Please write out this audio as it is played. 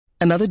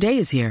Another day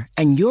is here,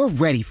 and you're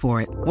ready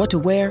for it. What to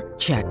wear?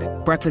 Check.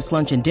 Breakfast,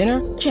 lunch, and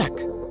dinner? Check.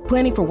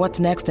 Planning for what's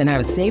next and how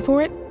to save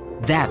for it?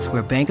 That's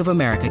where Bank of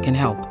America can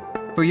help.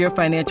 For your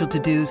financial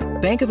to-dos,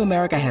 Bank of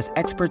America has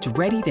experts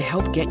ready to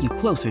help get you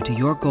closer to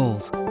your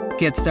goals.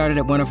 Get started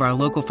at one of our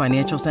local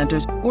financial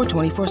centers or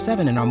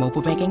 24/7 in our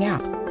mobile banking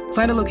app.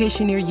 Find a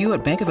location near you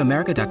at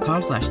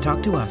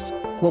bankofamerica.com/talktous.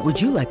 What would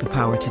you like the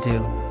power to do?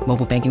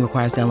 Mobile banking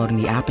requires downloading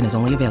the app and is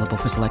only available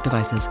for select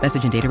devices.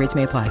 Message and data rates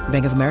may apply.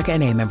 Bank of America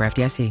N.A., member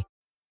FDIC.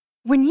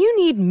 When you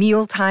need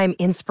mealtime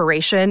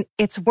inspiration,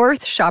 it's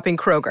worth shopping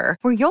Kroger,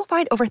 where you'll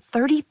find over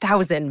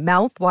 30,000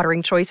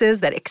 mouth-watering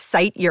choices that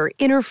excite your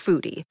inner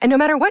foodie. And no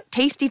matter what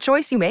tasty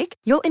choice you make,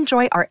 you'll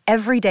enjoy our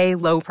everyday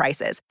low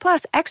prices,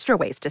 plus extra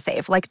ways to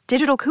save, like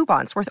digital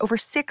coupons worth over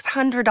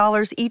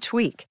 $600 each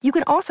week. You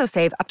can also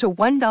save up to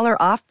 $1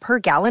 off per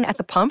gallon at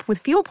the pump with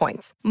fuel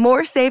points.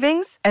 More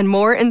savings and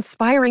more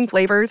inspiring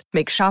flavors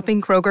make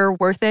shopping Kroger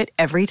worth it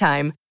every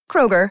time.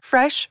 Kroger,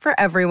 fresh for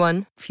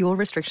everyone. Fuel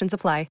restrictions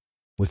apply.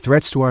 With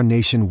threats to our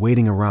nation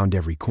waiting around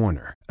every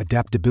corner,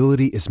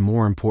 adaptability is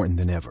more important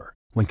than ever.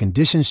 When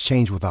conditions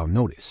change without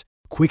notice,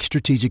 quick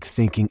strategic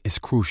thinking is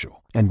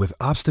crucial. And with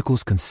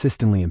obstacles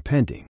consistently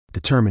impending,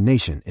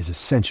 determination is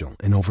essential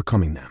in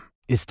overcoming them.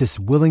 It's this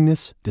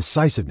willingness,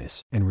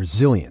 decisiveness, and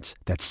resilience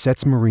that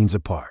sets Marines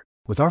apart.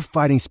 With our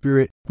fighting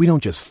spirit, we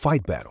don't just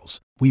fight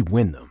battles, we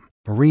win them.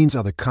 Marines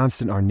are the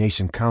constant our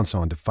nation counts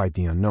on to fight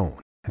the unknown.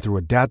 And through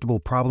adaptable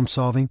problem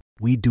solving,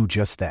 we do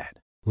just that.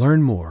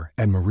 Learn more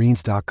at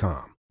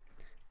marines.com.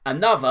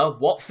 Another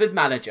Watford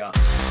manager.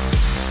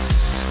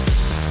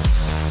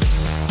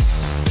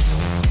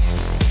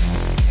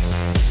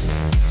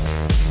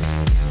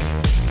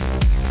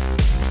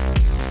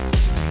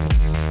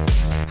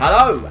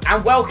 Hello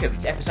and welcome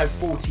to episode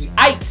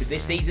 48 of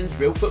this season's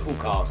Real Football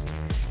Cast.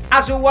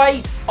 As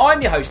always,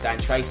 I'm your host Dan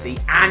Tracy,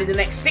 and in the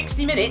next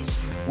 60 minutes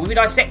we'll be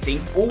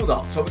dissecting all the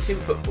hot topics in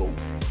football.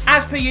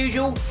 As per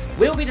usual,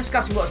 we'll be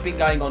discussing what's been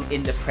going on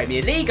in the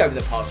Premier League over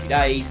the past few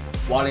days,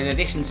 while in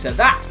addition to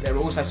that, there are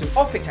also some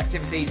off-pitch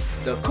activities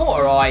that have caught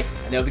our eye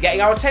and they'll be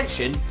getting our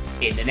attention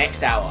in the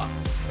next hour.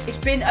 It's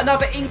been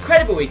another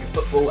incredible week of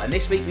football, and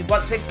this week we've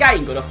once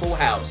again got a full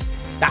house.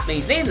 That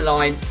means leading the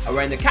line and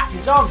wearing the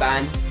captain's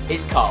armband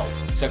is Carl.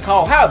 So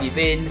Carl, how have you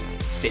been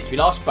since we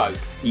last spoke?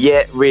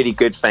 Yeah, really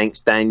good, thanks,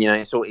 Dan. You know,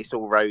 it's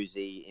all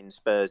rosy in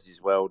Spurs'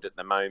 world at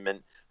the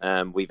moment.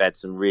 We've had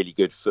some really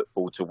good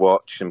football to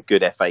watch, some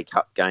good FA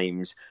Cup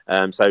games.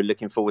 So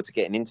looking forward to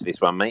getting into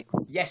this one, mate.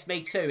 Yes,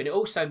 me too. And it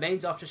also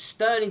means after a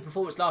sterling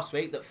performance last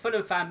week that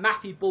Fulham fan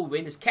Matthew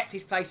Baldwin has kept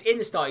his place in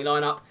the starting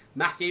lineup.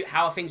 Matthew,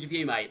 how are things with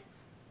you, mate?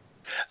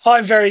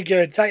 I'm very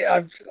good.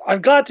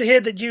 I'm glad to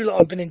hear that you lot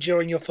have been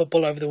enjoying your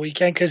football over the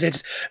weekend, because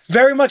it's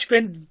very much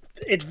been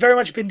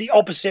the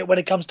opposite when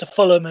it comes to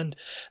Fulham and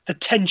the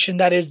tension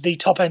that is the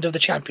top end of the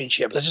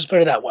Championship. Let's just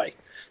put it that way.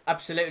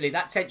 Absolutely.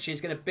 That tension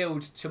is going to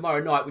build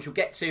tomorrow night, which we'll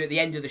get to at the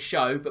end of the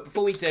show. But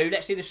before we do,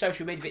 let's do the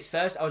social media bits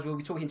first. As we'll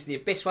be talking to the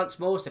Abyss once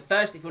more. So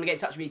first, if you want to get in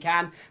touch with me, you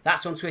can.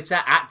 That's on Twitter,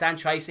 at Dan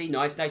Tracy,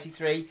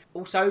 1983.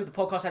 Also, the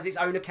podcast has its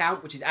own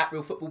account, which is at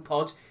Real Football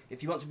Pod.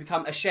 If you want to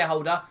become a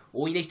shareholder,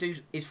 all you need to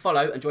do is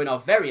follow and join our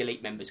very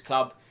elite members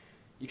club.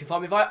 You can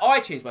find me via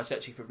iTunes by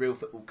searching for Real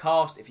Football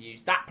Cast. If you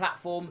use that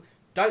platform,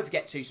 don't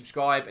forget to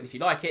subscribe, and if you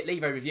like it,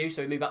 leave a review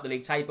so we move up the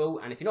league table.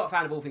 And if you're not a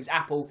fan of all things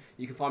Apple,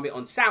 you can find me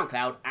on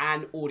SoundCloud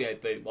and Audio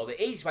Boom. Well, the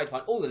easiest way to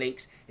find all the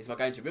links is by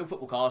going to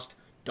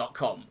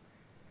realfootballcast.com.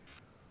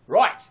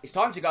 Right, it's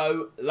time to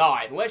go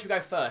live. And where should we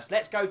go first?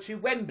 Let's go to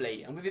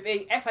Wembley. And with it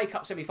being FA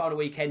Cup semi-final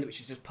weekend, which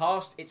has just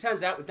passed, it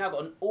turns out we've now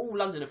got an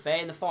all-London affair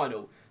in the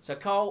final. So,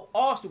 Carl,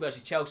 Arsenal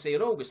versus Chelsea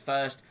on August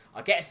 1st.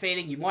 I get a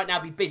feeling you might now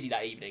be busy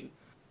that evening.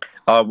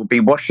 I will be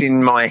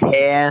washing my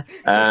hair,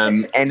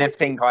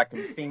 anything I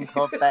can think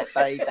of that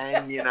day,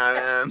 Dan,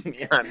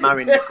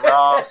 mowing the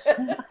grass,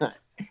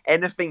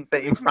 anything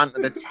but in front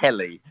of the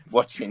telly,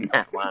 watching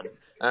that one.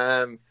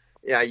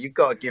 You've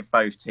got to give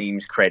both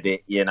teams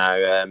credit,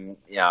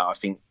 I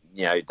think,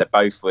 they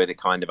both were the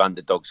kind of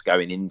underdogs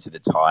going into the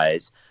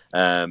ties,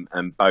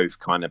 and both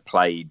kind of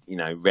played,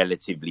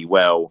 relatively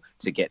well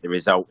to get the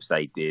results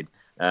they did.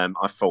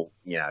 I thought,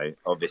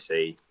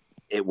 obviously,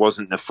 it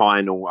wasn't the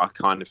final I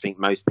kind of think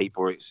most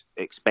people were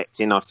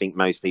expecting. I think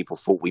most people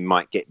thought we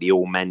might get the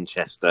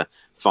all-Manchester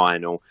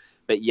final.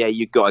 But yeah,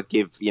 you've got to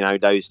give,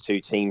 those two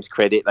teams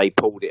credit. They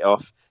pulled it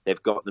off.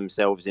 They've got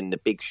themselves in the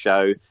big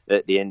show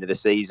at the end of the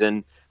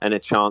season and a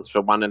chance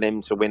for one of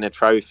them to win a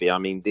trophy. I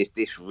mean,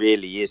 this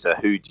really is a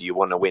who do you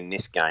want to win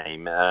this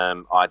game?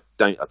 I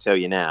tell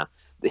you now.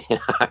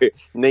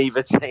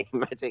 Neither team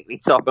particularly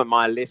top of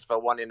my list for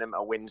wanting them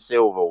to win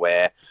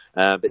silverware,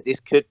 but this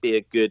could be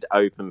a good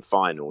open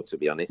final, to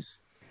be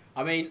honest.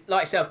 I mean,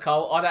 like yourself,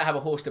 Cole, I don't have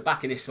a horse to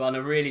back in this one. I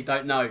really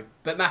don't know.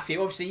 But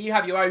Matthew, obviously you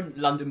have your own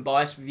London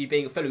bias with you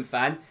being a Fulham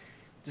fan.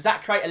 Does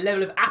that create a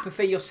level of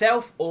apathy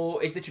yourself,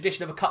 or is the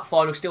tradition of a cup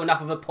final still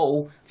enough of a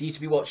pull for you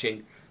to be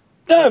watching?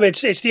 No,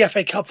 it's the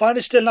FA Cup final.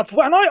 It's still up,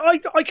 and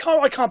I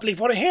can't believe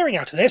what I'm hearing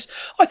out of this.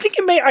 I think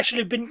it may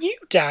actually have been you,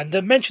 Dan,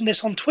 that mentioned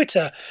this on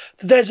Twitter.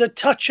 That there's a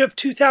touch of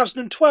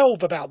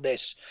 2012 about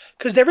this,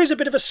 because there is a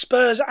bit of a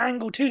Spurs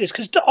angle to this.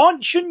 Because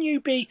shouldn't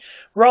you be,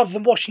 rather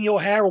than washing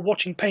your hair or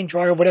watching paint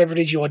dry or whatever it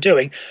is you are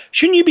doing,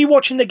 shouldn't you be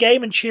watching the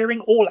game and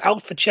cheering all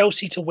out for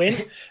Chelsea to win?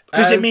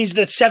 Because it means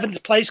that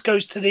seventh place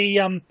goes to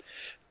the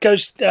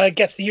gets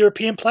the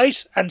European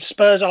place, and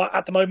Spurs are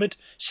at the moment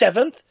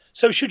seventh.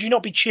 So should you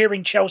not be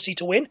cheering Chelsea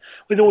to win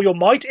with all your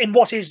might in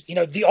what is,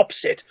 the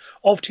opposite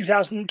of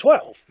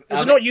 2012?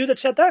 Was it not you that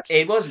said that?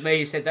 It was me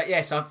who said that,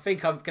 yes. I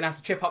think I'm going to have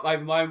to trip up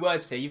over my own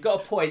words here. You've got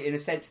a point in the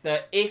sense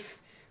that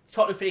if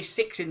Tottenham finish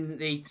 6th in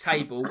the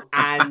table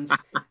and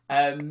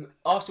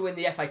Arsenal win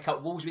the FA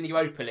Cup, Wolves win the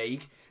Europa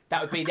League, that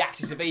would be the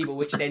axis of evil,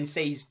 which then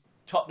sees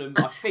Tottenham,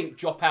 I think,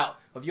 drop out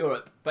of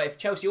Europe. But if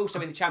Chelsea also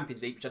win the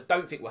Champions League, which I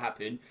don't think will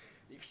happen,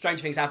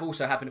 strange things have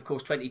also happened, of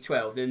course,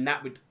 2012, then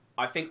that would,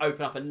 I think,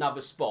 open up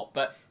another spot.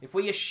 But if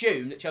we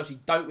assume that Chelsea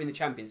don't win the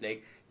Champions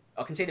League,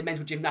 I can see the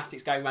mental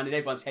gymnastics going around in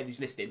everyone's head who's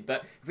listening.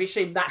 But if we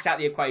assume that's out of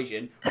the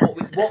equation,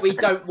 what we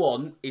don't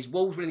want is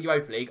Wolves winning the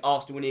Europa League,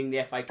 Arsenal winning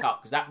the FA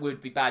Cup, because that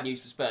would be bad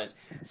news for Spurs.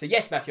 So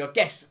yes, Matthew, I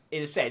guess,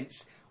 in a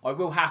sense, I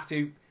will have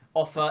to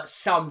offer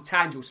some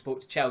tangible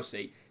support to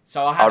Chelsea.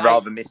 So I'd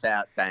rather miss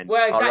out, Dan.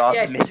 Well, exactly,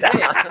 yes, this is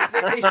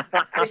it.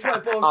 This is what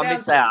it boils down to. I'll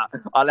miss out.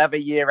 I'll have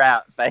a year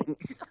out,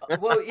 thanks.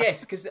 Well,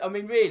 yes, because, I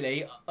mean,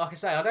 really, like I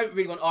say, I don't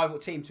really want either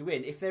team to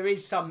win. If there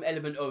is some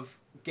element of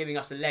giving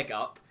us a leg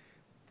up,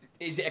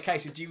 is it a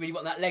case of, do you really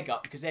want that leg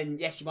up? Because then,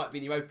 yes, you might be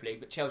in the Europa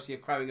League, but Chelsea are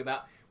crowing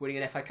about winning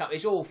an FA Cup.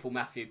 It's awful,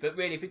 Matthew. But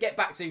really, if we get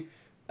back to,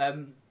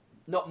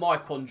 not my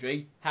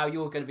quandary, how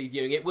you're going to be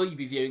viewing it, will you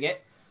be viewing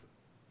it?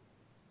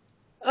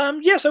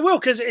 Yes, I will,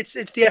 because it's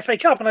the FA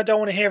Cup, and I don't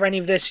want to hear any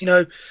of this.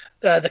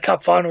 The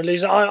cup final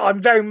losers.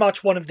 I'm very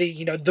much one of the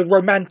the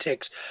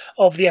romantics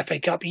of the FA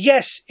Cup.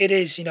 Yes, it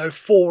is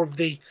 4 of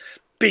the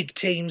big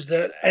teams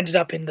that ended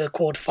up in the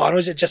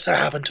quarterfinals. It just so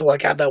happened to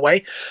work out that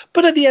way.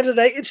 But at the end of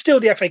the day, it's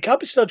still the FA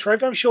Cup. It's still a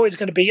trophy. I'm sure it's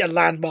going to be a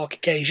landmark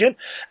occasion.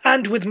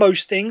 And with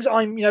most things,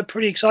 I'm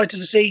pretty excited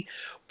to see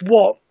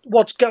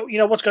what's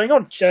going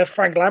on.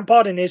 Frank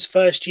Lampard in his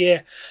first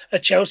year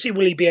at Chelsea,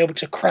 will he be able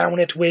to crown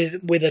it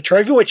with a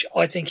trophy, which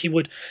I think he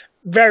would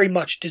very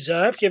much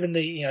deserve, given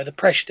the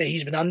pressure that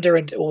he's been under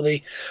and all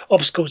the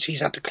obstacles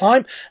he's had to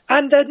climb.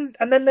 And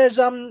then there's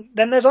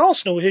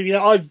Arsenal, who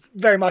I'm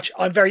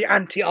very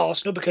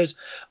anti-Arsenal, because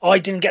I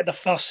didn't get the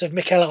fuss of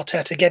Mikel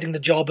Arteta getting the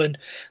job, and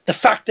the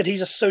fact that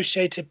he's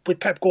associated with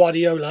Pep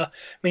Guardiola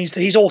means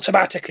that he's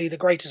automatically the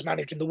greatest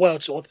manager in the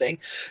world, sort of thing.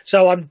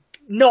 So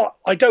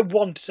I don't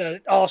want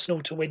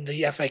Arsenal to win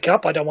the FA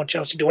Cup. I don't want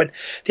Chelsea to win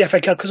the FA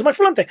Cup because of my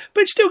Fulham thing.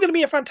 But it's still going to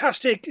be a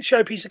fantastic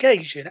showpiece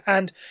occasion,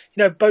 and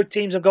both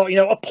teams have got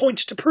a point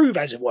to prove,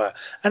 as it were,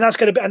 and that's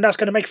going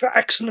to make for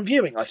excellent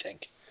viewing, I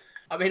think.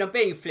 I mean, I'm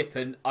being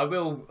flippant. I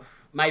will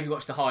maybe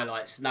watch the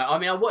highlights. No, I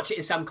mean, I'll watch it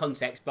in some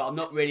context, but I'm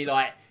not really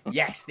like,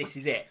 yes, this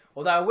is it.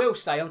 Although I will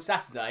say on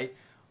Saturday,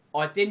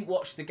 I didn't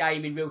watch the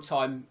game in real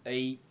time,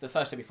 the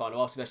first semi-final,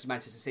 Arsenal versus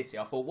Manchester City.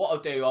 I thought, what I'll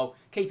do, I'll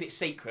keep it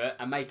secret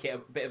and make it a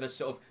bit of a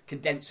sort of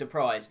condensed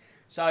surprise.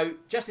 So,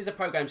 just as the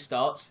programme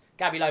starts,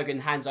 Gabby Logan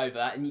hands over,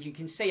 and you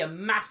can see a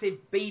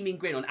massive beaming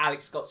grin on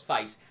Alex Scott's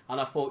face.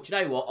 And I thought, do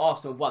you know what,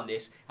 Arsenal have won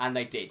this, and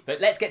they did. But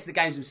let's get to the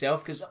games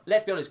themselves, because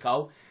let's be honest,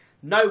 Cole,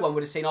 no one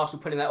would have seen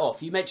Arsenal pulling that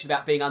off. You mentioned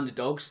about being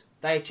underdogs.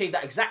 They achieved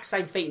that exact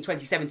same feat in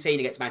 2017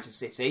 against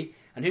Manchester City.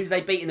 And who did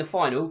they beat in the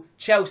final?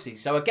 Chelsea.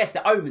 So I guess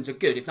the omens are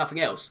good, if nothing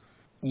else.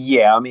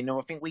 Yeah, I mean,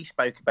 I think we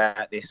spoke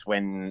about this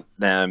when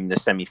the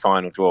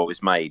semi-final draw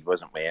was made,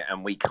 wasn't we?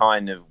 And we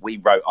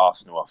wrote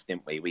Arsenal off,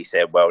 didn't we? We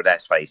said, well,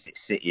 let's face it,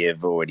 City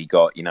have already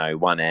got,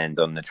 one hand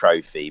on the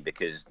trophy,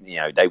 because,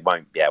 they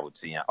won't be able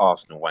to,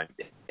 Arsenal won't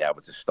be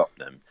able to stop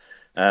them.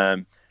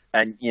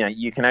 And,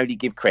 you can only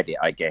give credit,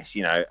 I guess.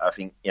 I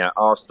think,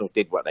 Arsenal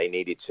did what they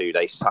needed to.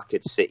 They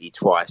suckered City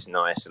twice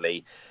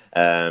nicely.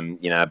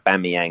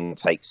 Aubameyang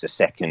takes a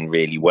second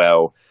really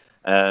well.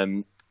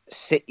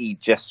 City,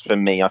 just for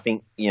me, I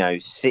think,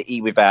 City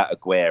without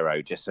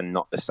Aguero just are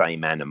not the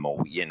same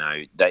animal.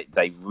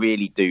 They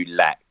really do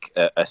lack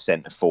a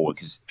centre forward,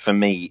 because for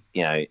me,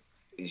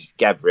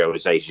 Gabriel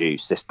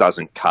Jesus just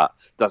doesn't cut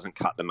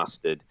the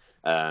mustard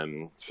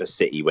for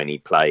City when he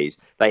plays.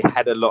 They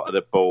had a lot of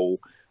the ball.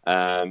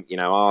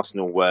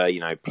 Arsenal were,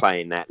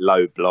 playing that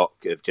low block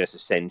of just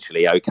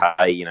essentially,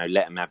 okay,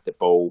 let them have the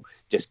ball,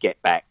 just get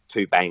back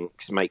to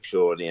Banks, make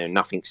sure,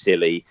 nothing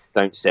silly,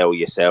 don't sell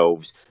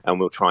yourselves, and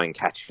we'll try and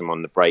catch them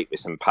on the break with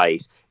some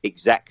pace.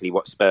 Exactly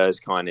what Spurs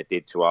kind of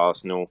did to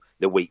Arsenal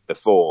the week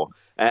before.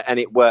 And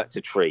it worked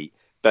a treat.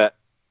 But,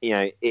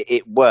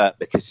 it worked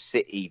because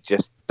City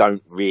just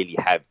don't really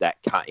have that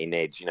cutting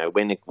edge.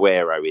 When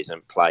Aguero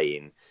isn't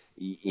playing,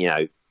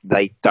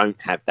 they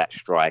don't have that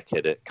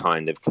striker that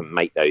kind of can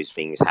make those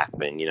things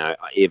happen.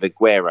 If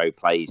Aguero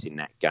plays in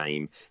that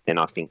game, then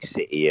I think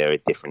City are a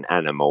different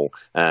animal,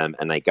 and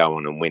they go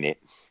on and win it.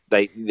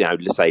 They,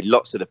 let's say,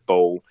 lots of the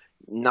ball,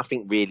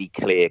 nothing really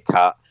clear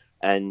cut.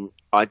 And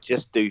I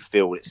just do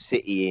feel that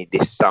City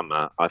this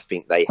summer, I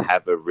think they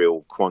have a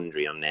real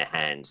quandary on their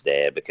hands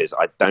there, because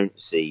I don't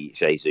see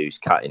Jesus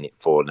cutting it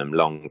for them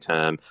long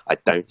term. I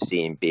don't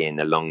see him being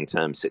a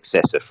long-term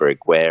successor for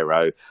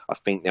Aguero. I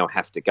think they'll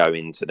have to go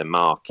into the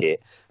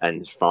market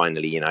and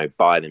finally,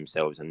 buy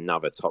themselves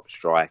another top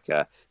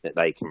striker that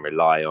they can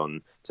rely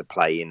on to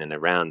play in and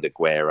around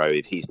Aguero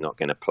if he's not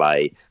going to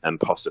play, and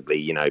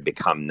possibly,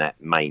 become that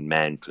main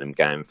man for them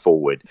going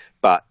forward.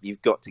 But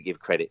you've got to give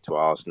credit to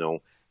Arsenal.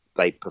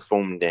 They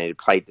performed, they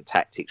played the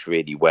tactics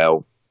really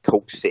well,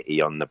 caught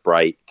City on the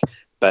break.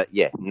 But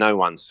yeah, no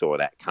one saw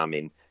that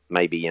coming.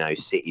 Maybe,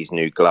 City's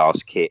new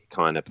glass kit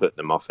kind of put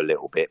them off a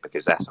little bit,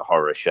 because that's a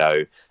horror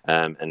show,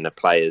 and the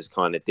players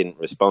kind of didn't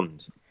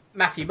respond.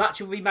 Matthew,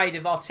 much will be made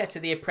of Arteta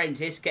the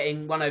apprentice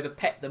getting one over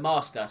Pep the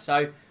master.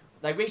 So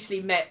they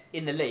recently met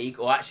in the league,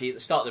 or actually at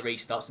the start of the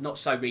restarts, not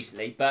so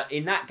recently, but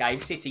in that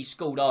game, City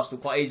schooled Arsenal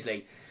quite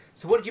easily.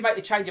 So what did you make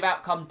the change of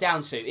outcome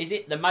down to? Is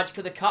it the magic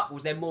of the cup, or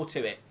was there more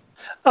to it?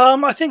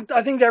 I think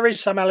there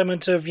is some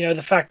element of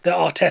the fact that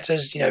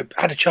Arteta's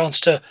had a chance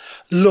to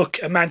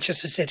look at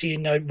Manchester City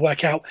and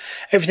work out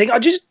everything. I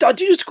do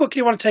just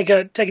quickly want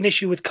to take an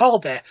issue with Carl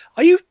there.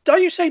 Are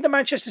you saying that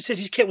Manchester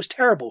City's kit was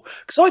terrible?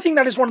 Because I think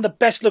that is one of the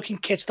best looking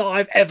kits that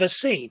I've ever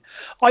seen.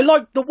 I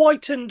like the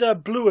white and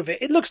blue of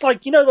it. It looks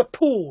like a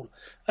pool.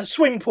 A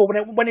swimming pool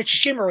when it's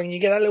shimmering, you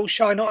get that little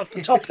shine off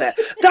the top there.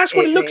 That's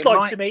what it looks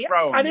like to me,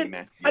 and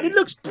it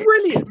looks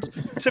brilliant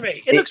to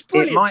me. It looks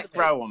brilliant. It might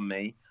grow on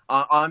me.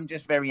 I'm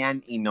just very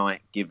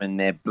anti-Nike, given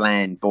their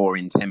bland,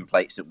 boring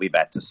templates that we've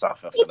had to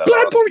suffer for the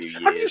last few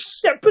years. Have you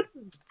said, but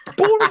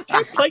boring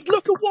template?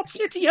 Look at what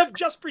City have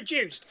just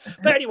produced.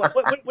 But anyway,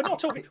 we're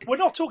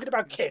not talking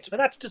about kits, but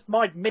that's just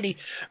my mini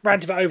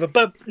rant of it over.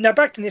 But now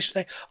back to the issue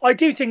thing. I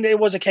do think that it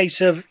was a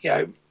case of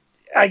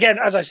again,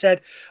 as I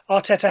said,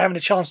 Arteta having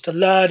a chance to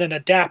learn and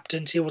adapt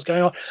and see what's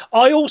going on.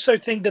 I also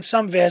think that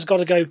some of it has got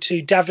to go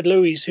to David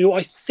Luiz, who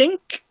I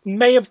think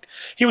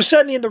he was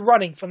certainly in the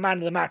running for man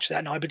of the match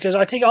that night, because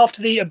I think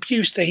after the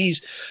abuse that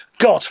he's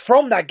got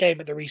from that game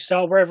at the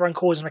restart, where everyone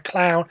calls him a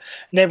clown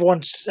and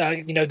everyone's,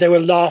 they were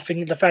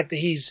laughing at the fact that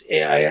he's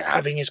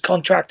having his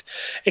contract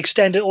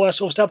extended, all that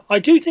sort of stuff. I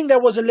do think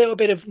there was a little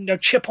bit of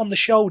chip on the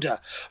shoulder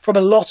from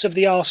a lot of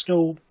the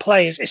Arsenal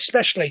players,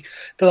 especially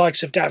the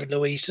likes of David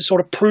Luiz, to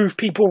sort of prove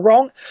people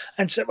wrong.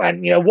 And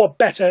what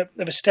better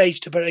of a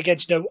stage to put it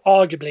against,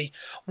 arguably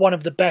one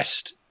of the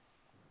best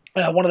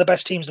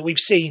teams that we've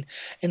seen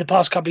in the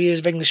past couple of years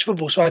of English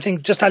football. So I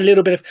think just that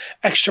little bit of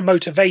extra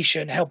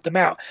motivation helped them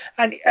out.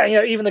 And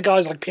even the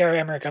guys like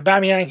Pierre-Emerick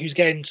Aubameyang, who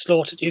gets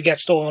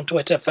slaughtered on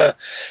Twitter for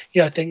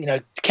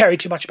caring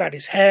too much about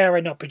his hair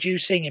and not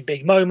producing in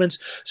big moments,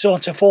 so on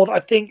and so forth. I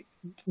think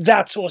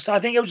that sort of stuff. I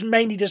think it was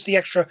mainly just the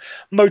extra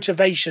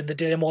motivation that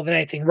did it more than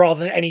anything, rather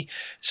than any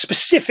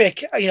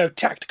specific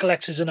tactical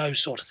X's and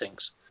O's sort of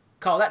things.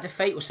 Carl, that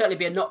defeat will certainly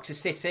be a knock to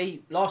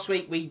City. Last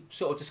week we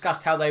sort of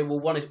discussed how they will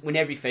want to win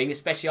everything,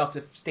 especially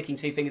after sticking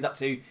two fingers up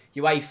to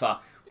UEFA.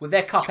 With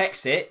their cup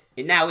exit,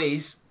 it now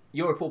is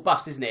Europe or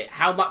bust, isn't it?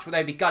 How much will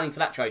they be gunning for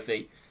that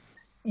trophy?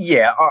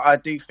 Yeah, I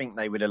do think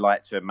they would have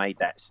liked to have made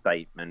that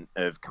statement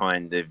of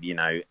kind of,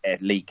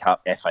 League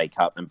Cup, FA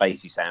Cup, and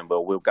basically saying,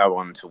 well, we'll go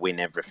on to win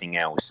everything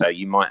else. So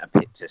you might have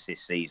picked us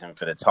this season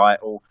for the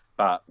title,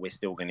 but we're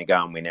still going to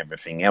go and win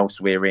everything else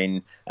we're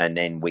in. And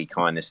then we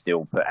kind of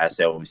still put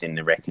ourselves in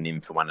the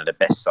reckoning for one of the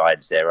best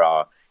sides there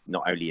are,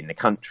 not only in the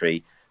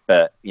country,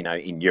 but,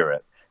 in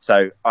Europe.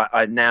 So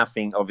I now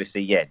think,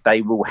 obviously,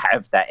 they will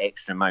have that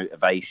extra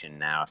motivation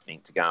now, I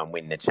think, to go and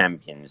win the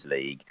Champions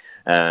League.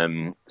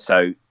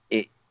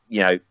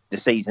 The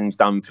season's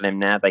done for them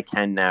now. They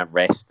can now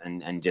rest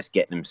and just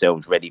get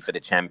themselves ready for the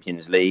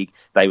Champions League.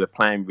 They were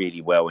playing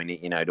really well in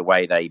it. The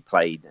way they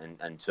played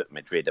and took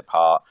Madrid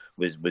apart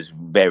was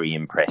very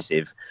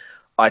impressive.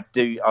 I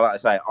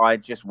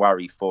just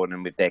worry for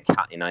them with their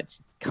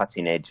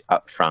cutting edge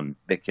up front,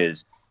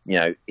 because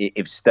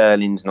if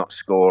Sterling's not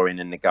scoring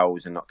and the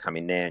goals are not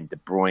coming there and De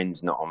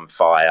Bruyne's not on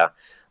fire,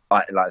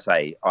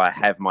 I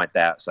have my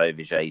doubts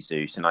over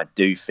Jesus, and I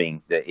do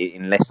think that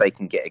unless they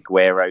can get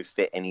Aguero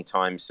fit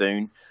anytime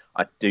soon,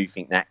 I do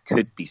think that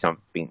could be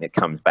something that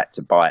comes back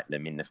to bite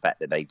them, in the fact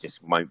that they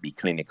just won't be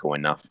clinical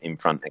enough in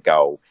front of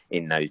goal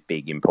in those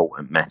big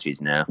important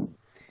matches now.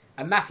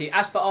 And Matthew,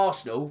 as for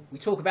Arsenal, we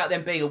talk about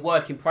them being a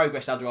work in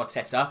progress under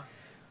Arteta.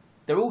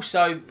 They're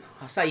also,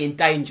 I say in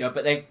danger,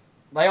 but they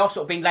are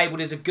sort of being labelled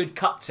as a good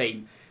cup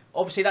team.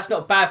 Obviously, that's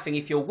not a bad thing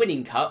if you're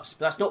winning cups,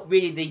 but that's not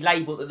really the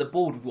label that the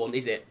board would want,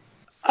 is it?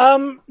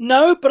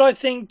 No, but I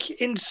think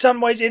in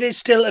some ways it is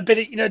still a bit,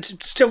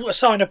 it's still a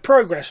sign of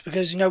progress,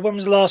 because, when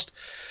was the last...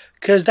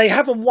 Because they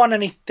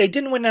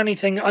didn't win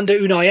anything under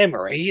Unai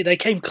Emery. They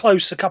came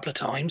close a couple of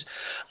times.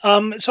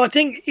 So I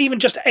think even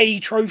just a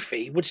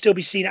trophy would still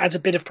be seen as a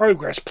bit of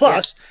progress.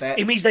 Plus,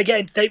 it means they get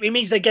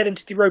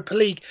into the Europa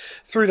League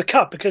through the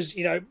cup, because,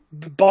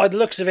 by the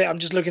looks of it, I'm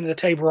just looking at the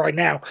table right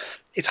now,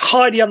 it's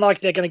highly unlikely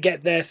they're going to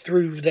get there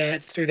through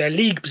their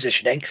league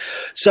positioning.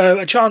 So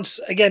a chance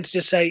again to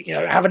just say,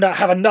 have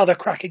another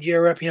crack at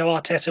Europe.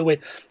 Arteta with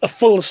a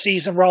full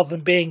season rather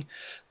than being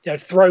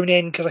thrown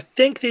in, because I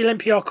think the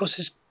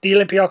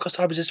Olympiacos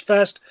tie was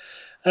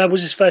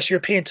his first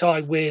European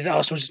tie with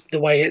Arsenal, the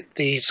way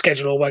the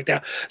schedule all worked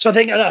out. So I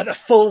think a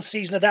full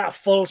season of that, a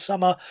full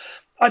summer,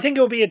 I think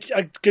it will be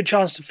a good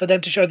chance for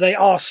them to show they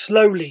are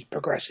slowly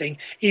progressing,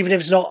 even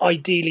if it's not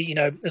ideally,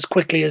 as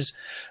quickly as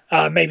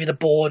maybe the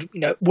board,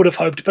 would have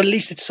hoped. But at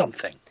least it's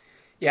something.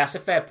 Yeah, that's a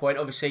fair point.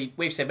 Obviously,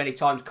 we've said many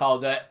times, Carl,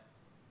 that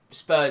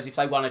Spurs, if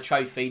they won a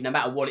trophy, no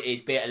matter what it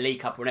is, be it a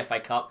League Cup or an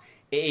FA Cup,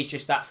 it is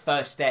just that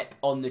first step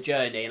on the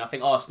journey. And I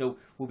think Arsenal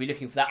will be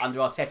looking for that under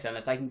Arteta. And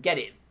if they can get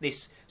it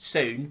this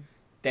soon,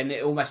 then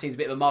it almost seems a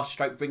bit of a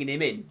masterstroke bringing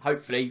him in.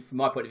 Hopefully, from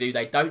my point of view,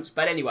 they don't.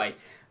 But anyway,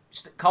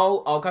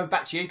 Carl, I'll go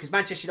back to you, because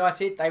Manchester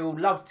United, they will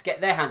love to get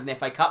their hands in the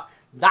FA Cup.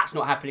 That's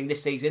not happening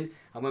this season.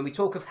 And when we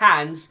talk of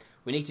hands,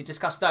 we need to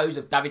discuss those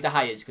of David De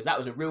Gea's, because that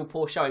was a real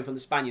poor showing from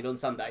the Spaniard on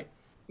Sunday.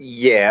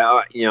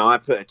 Yeah, I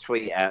put a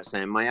tweet out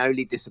saying my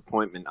only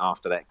disappointment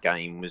after that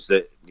game was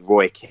that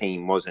Roy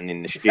Keane wasn't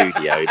in the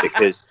studio,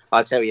 because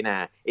I tell you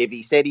now, if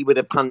he said he would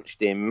have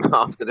punched him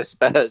after the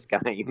Spurs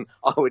game,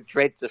 I would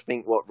dread to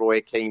think what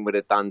Roy Keane would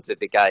have done to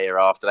De Gea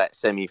after that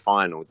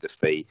semi-final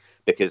defeat,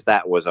 because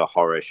that was a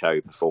horror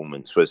show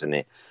performance, wasn't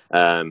it?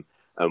 And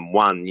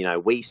one,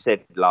 we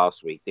said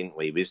last week, didn't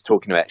we? We was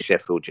talking about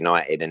Sheffield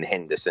United and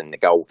Henderson, the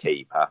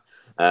goalkeeper.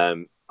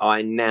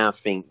 I now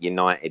think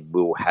United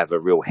will have a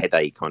real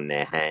headache on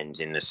their hands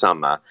in the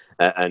summer,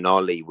 and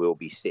Ollie will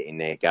be sitting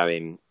there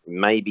going,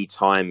 maybe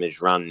time has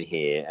run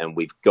here, and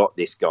we've got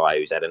this guy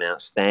who's had an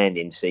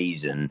outstanding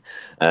season,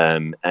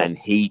 and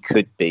he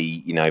could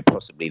be,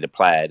 possibly the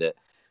player that,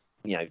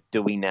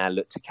 do we now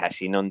look to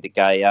cash in on De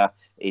Gea?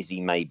 Is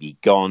he maybe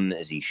gone?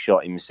 Has he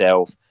shot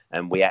himself?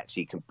 And we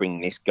actually can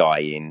bring this guy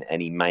in,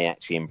 and he may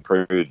actually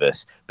improve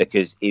us,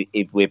 because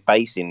if we're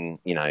basing,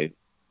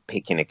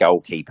 picking a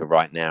goalkeeper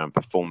right now and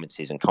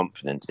performances and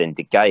confidence, then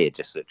De Gea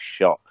just looks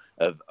shot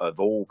of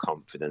all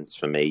confidence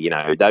for me.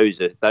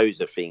 Those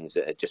are things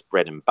that are just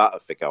bread and butter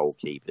for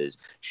goalkeepers.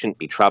 Shouldn't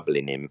be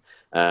troubling him.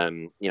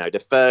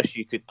 The first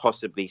you could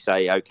possibly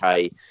say,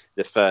 okay,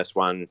 the first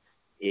one,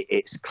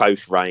 it's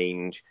close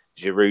range.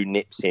 Giroud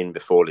nips in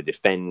before the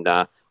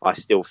defender. I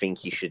still think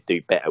he should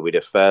do better with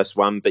the first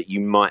one, but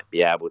you might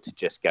be able to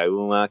just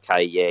go,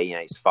 okay, yeah,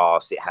 it's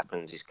fast, it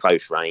happens, it's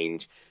close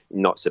range,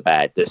 not so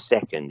bad. The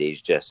second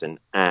is just an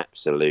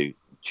absolute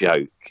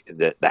joke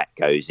that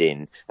goes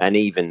in. And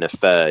even the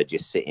third, you're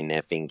sitting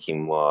there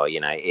thinking, well,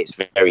 it's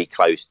very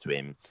close to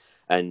him.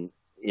 And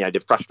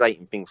the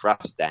frustrating thing for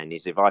us, Dan,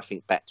 is if I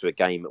think back to a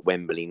game at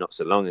Wembley not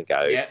so long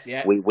ago,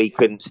 we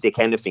couldn't stick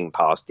anything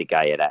past De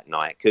Gea that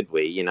night, could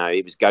we?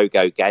 It was go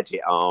gadget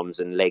arms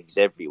and legs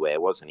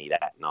everywhere, wasn't he,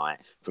 that night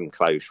from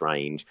close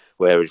range?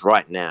 Whereas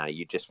right now,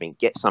 you just think,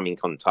 get something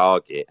on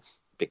target,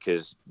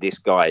 because this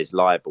guy is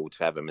liable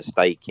to have a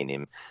mistake in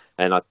him.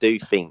 And I do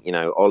think,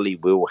 Ollie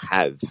will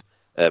have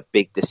a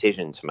big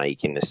decision to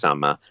make in the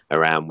summer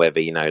around whether,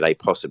 they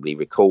possibly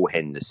recall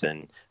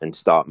Henderson and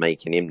start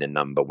making him the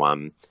number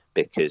one,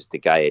 because De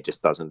Gea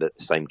just doesn't look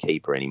the same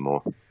keeper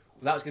anymore. Well,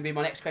 that was going to be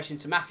my next question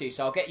to Matthew,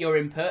 so I'll get your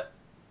input.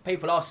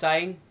 People are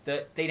saying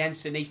that Dean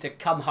Henderson needs to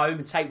come home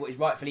and take what is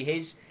rightfully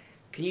his.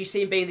 Can you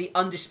see him being the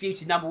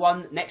undisputed number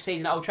one next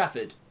season at Old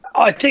Trafford?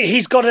 I think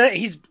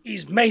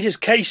he's made his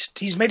case.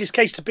 He's made his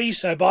case to be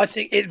so, but I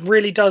think it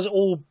really does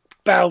all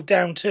bow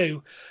down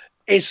to,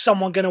 is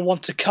someone going to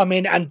want to come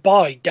in and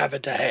buy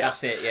David De Gea?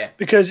 That's it, yeah.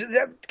 Because,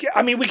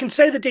 we can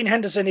say that Dean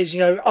Henderson is,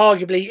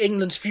 arguably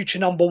England's future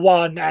number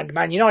one and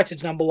Man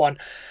United's number one.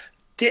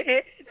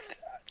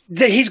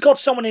 He's got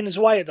someone in his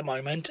way at the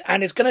moment,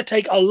 and it's going to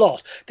take a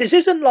lot. This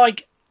isn't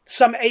like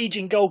some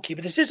aging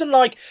goalkeeper. This isn't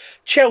like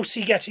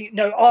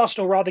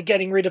Arsenal rather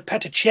getting rid of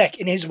Petr Cech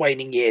in his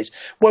waning years,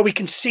 where we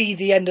can see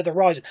the end of the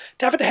horizon.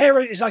 David De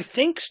Gea is, I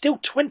think, still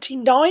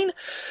 29,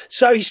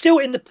 so he's still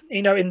in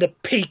the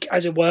peak,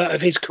 as it were,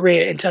 of his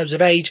career in terms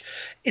of age.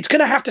 It's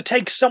going to have to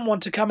take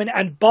someone to come in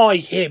and buy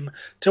him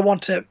to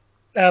want to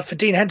for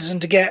Dean Henderson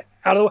to get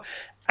out of the way.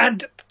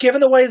 And given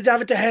the way that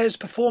David De Gea is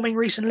performing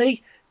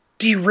recently,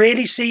 do you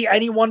really see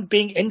anyone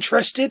being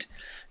interested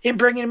in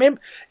bringing him in?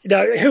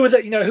 Who are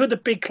the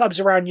big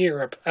clubs around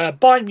Europe?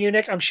 Bayern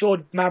Munich, I'm sure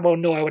Manuel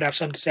Neuer would have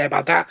something to say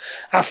about that.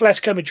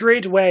 Atletico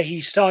Madrid, where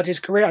he started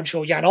his career, I'm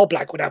sure Jan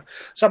Oblak would have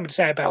something to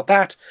say about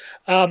that.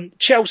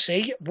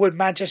 Chelsea, would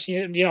Manchester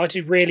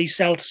United really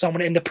sell to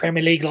someone in the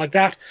Premier League like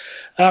that?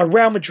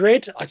 Real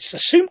Madrid, I just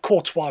assume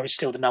Courtois is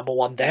still the number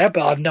one there,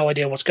 but I have no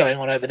idea what's going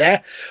on over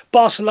there.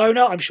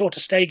 Barcelona, I'm sure ter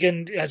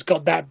Stegen has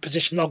got that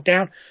position locked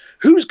down.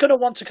 Who's going to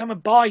want to come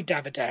and buy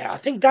David De Gea? I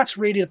think that's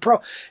really the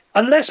problem.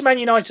 Unless Man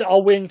United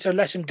are willing to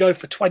let him go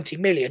for 20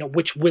 million,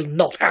 which will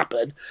not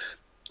happen,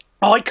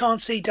 I can't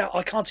see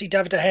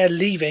David De Gea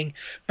leaving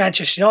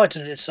Manchester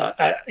United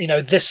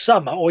this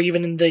summer, or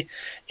even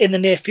in the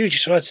near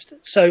future.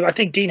 So I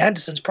think Dean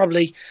Henderson's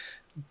probably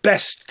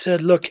best to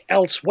look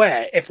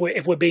elsewhere if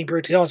we're being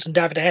brutally honest. And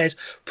David De Gea is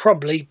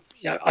probably,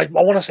 I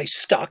want to say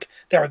stuck.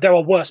 There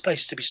are worse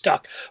places to be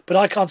stuck, but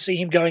I can't see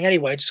him going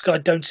anywhere. I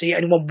don't see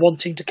anyone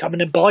wanting to come in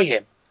and buy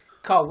him.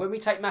 Carl, when we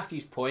take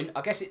Matthew's point,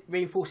 I guess it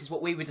reinforces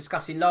what we were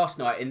discussing last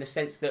night in the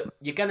sense that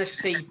you're going to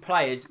see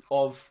players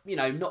of,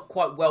 not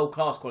quite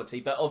world-class quality,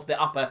 but of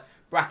the upper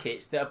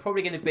brackets that are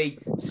probably going to be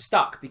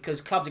stuck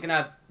because clubs are going to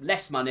have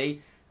less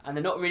money and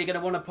they're not really going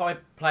to want to play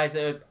players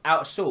that are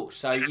out of sorts.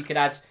 So you could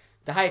add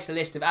the highest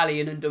list of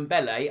Ali and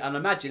Ndombele, and I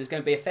imagine there's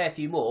going to be a fair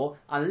few more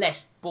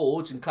unless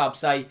boards and clubs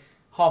say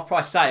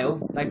half-price sale,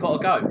 they've got to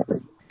go.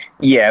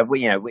 Yeah,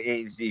 well,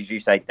 as you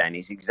say, Dan,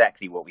 it's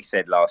exactly what we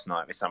said last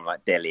night with someone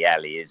like Dele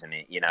Alli, isn't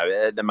it?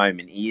 At the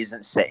moment, he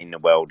isn't setting the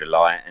world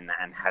alight and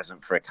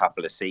hasn't for a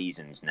couple of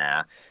seasons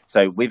now.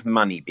 So with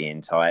money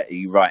being tight,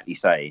 you rightly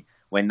say,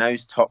 when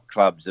those top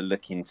clubs are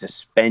looking to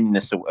spend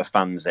the sort of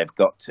funds they've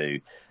got to,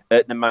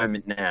 at the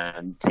moment now,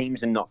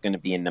 teams are not going to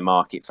be in the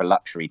market for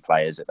luxury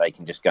players that they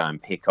can just go and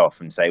pick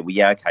off and say, well,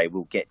 yeah, OK,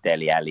 we'll get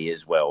Dele Alli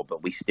as well,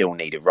 but we still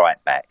need a right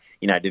back.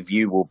 The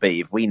view will be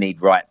if we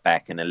need right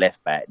back and a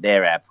left back,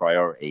 they're our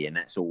priority and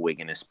that's all we're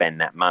going to spend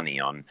that money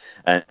on.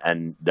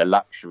 And the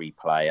luxury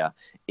player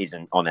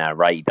isn't on our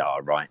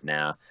radar right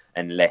now,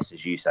 unless,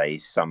 as you say,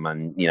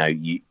 someone,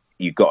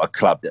 you've got a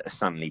club that are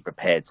suddenly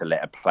prepared to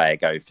let a player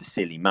go for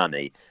silly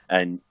money.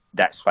 And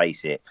let's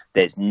face it,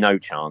 there's no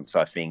chance,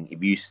 I think,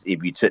 if you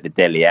took the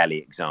Dele Alli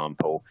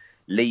example,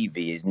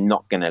 Levy is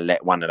not going to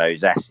let one of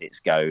those assets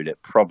go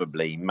that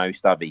probably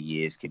most other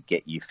years could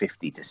get you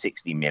 50 to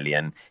 60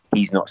 million.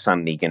 He's not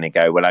suddenly going to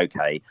go, well,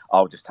 OK,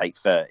 I'll just take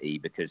 30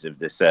 because of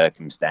the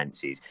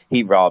circumstances.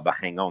 He'd rather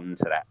hang on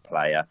to that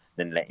player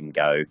than let him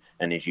go.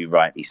 And as you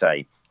rightly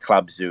say,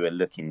 clubs who are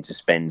looking to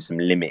spend some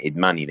limited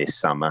money this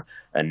summer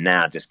are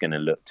now just going to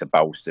look to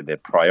bolster their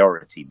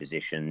priority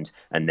positions,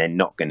 and they're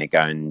not going to go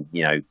and,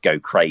 go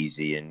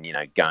crazy and,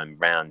 go and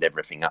round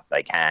everything up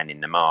they can in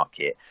the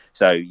market.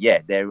 So,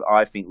 yeah,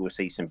 I think we'll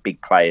see some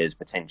big players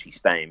potentially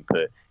staying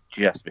put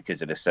just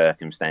because of the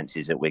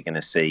circumstances that we're going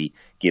to see,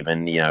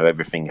 given,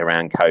 everything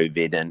around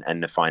COVID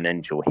and the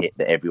financial hit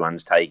that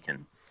everyone's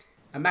taken.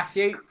 And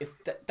Matthew, if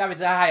David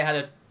Zaha had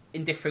a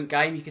indifferent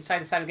game, you could say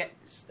the same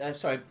against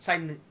say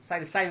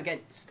the same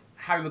against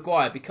Harry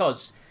Maguire,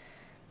 because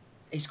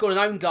he scored an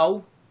own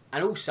goal,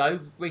 and also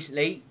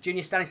recently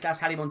Junior Stanislas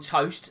had him on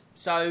toast.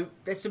 So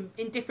there's some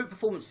indifferent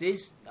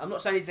performances. I'm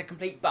not saying he's a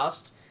complete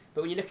bust,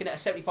 but when you're looking at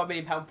a £75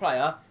 million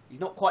player, he's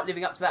not quite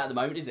living up to that at the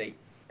moment, is he?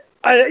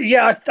 And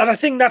I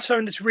think that's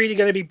something that's really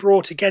going to be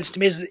brought against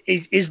him is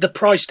the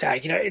price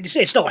tag.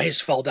 It's not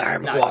his fault that Harry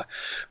Maguire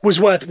was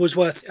worth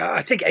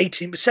I think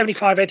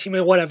 75, 18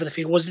 million, whatever the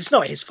fee was. It's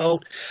not his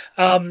fault.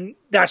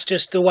 That's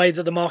just the way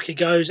that the market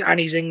goes, and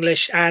he's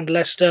English, and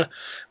Leicester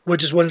were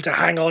just willing to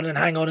hang on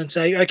and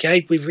say,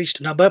 okay, we've reached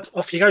a number,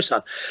 off you go,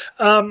 son.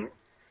 I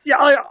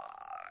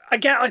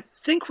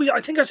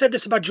think I said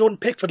this about Jordan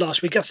Pickford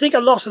last week. I think a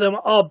lot of them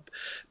are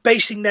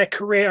basing their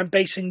career and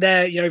basing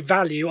their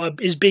value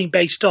is being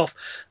based off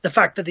the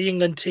fact that the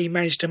England team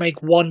managed to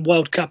make one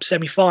World Cup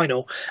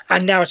semi-final,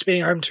 and now it's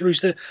being home to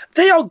roost.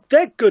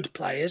 They're good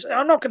players.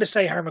 I'm not going to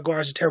say Harry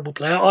Maguire is a terrible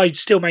player. I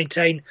still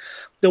maintain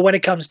that when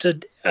it comes to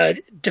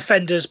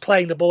defenders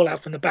playing the ball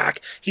out from the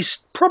back, he's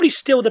probably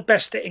still the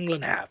best that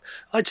England have.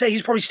 I'd say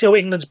he's probably still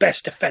England's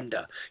best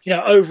defender.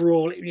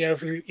 Overall,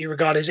 if you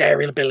regard his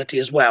aerial ability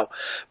as well.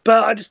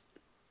 But I just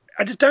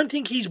don't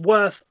think he's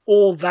worth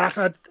all that.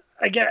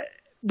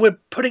 We're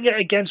putting it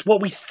against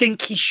what we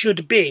think he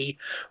should be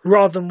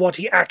rather than what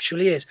he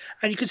actually is.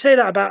 And you could say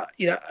that about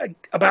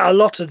a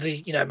lot of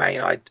the Man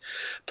United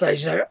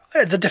players.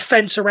 The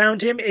defence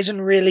around him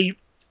isn't really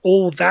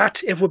all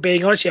that, if we're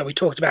being honest. We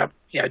talked about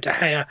De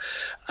Gea.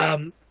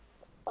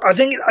 I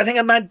think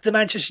the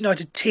Manchester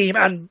United team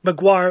and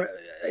Maguire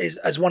is,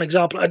 as one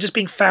example, are just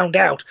being found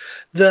out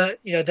that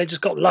they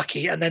just got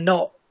lucky and they're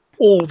not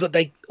all that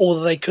they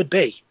could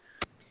be.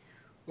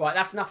 Right,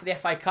 that's enough of the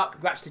FA Cup.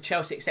 Congrats to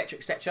Chelsea,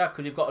 etc.,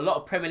 because we've got a lot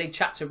of Premier League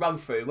chat to run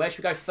through. Where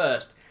should we go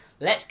first?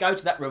 Let's go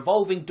to that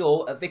revolving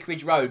door at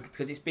Vicarage Road,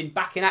 because it's been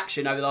back in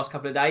action over the last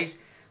couple of days.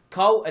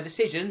 Cole, a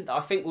decision that I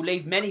think will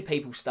leave many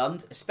people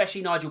stunned,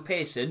 especially Nigel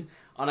Pearson,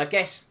 and I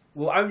guess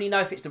we'll only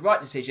know if it's the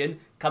right decision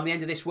come the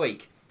end of this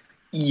week.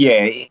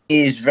 Yeah, it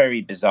is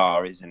very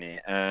bizarre, isn't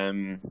it?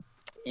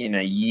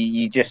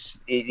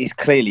 It's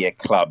clearly a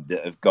club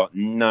that have got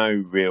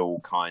no real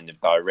kind of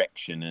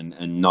direction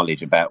and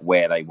knowledge about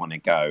where they want to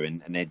go.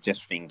 And they're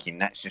just thinking,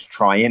 let's just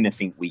try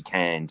anything we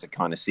can to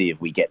kind of see if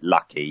we get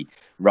lucky,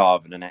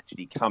 rather than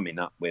actually coming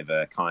up with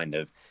a kind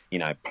of,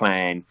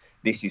 plan.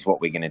 This is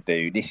what we're going to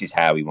do. This is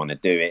how we want to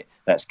do it.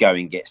 Let's go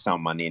and get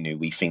someone in who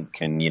we think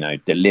can,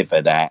 deliver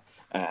that.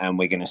 And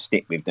we're going to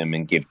stick with them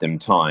and give them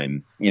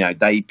time.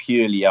 They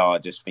purely are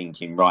just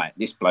thinking, right,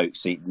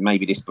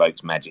 maybe this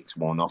bloke's magic's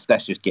worn off.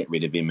 Let's just get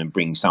rid of him and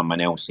bring someone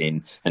else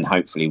in, and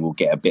hopefully we'll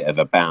get a bit of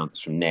a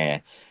bounce from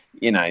there.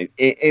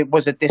 It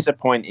was a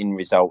disappointing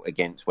result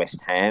against West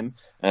Ham.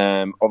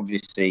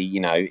 Obviously,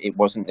 it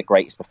wasn't the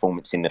greatest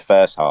performance in the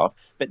first half,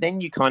 but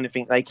then you kind of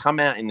think they come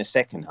out in the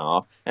second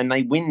half and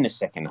they win the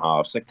second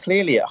half. So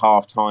clearly at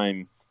half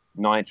time,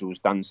 Nigel's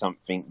done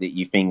something that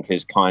you think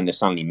has kind of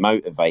suddenly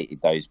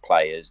motivated those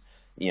players,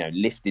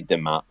 lifted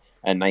them up,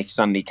 and they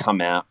suddenly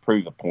come out,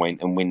 prove a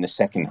point and win the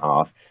second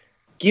half.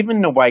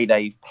 given the way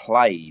they've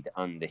played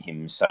under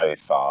him so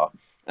far,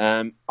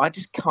 I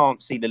just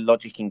can't see the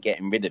logic in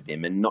getting rid of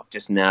him and not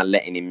just now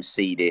letting him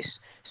see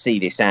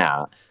this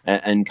out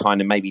and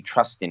kind of maybe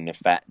trusting the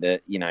fact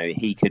that, you know,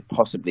 he could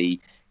possibly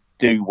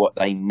do what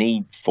they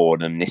need for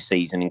them this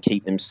season and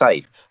keep them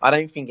safe. I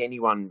don't think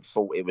anyone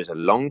thought it was a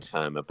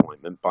long-term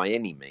appointment by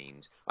any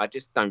means. I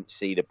just don't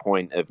see the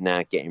point of now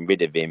getting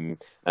rid of him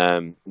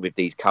with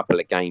these couple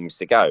of games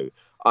to go.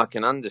 I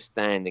can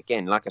understand,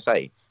 again, like I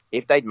say,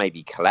 if they'd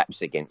maybe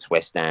collapsed against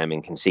West Ham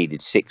and conceded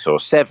 6 or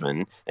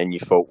 7, and you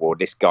thought, well,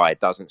 this guy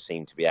doesn't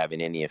seem to be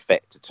having any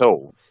effect at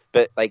all.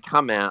 But they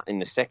come out in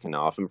the second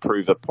half and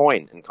prove a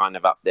point and kind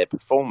of up their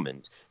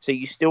performance. So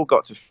you still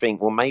got to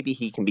think, well, maybe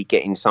he can be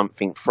getting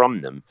something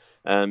from them.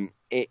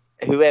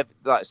 Whoever,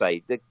 like I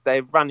say,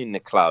 they're running the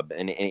club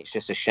and it's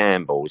just a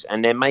shambles,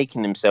 and they're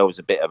making themselves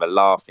a bit of a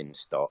laughing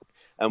stock.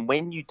 And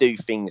when you do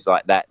things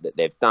like that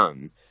they've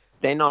done,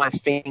 then I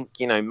think,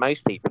 you know,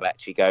 most people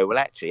actually go, well,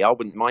 actually, I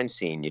wouldn't mind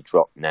seeing you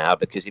drop now,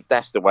 because if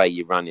that's the way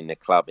you're running the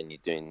club and you're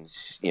doing,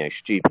 you know,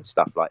 stupid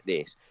stuff like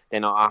this,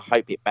 then I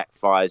hope it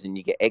backfires and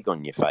you get egg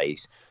on your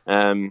face.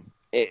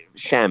 It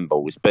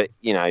shambles, but,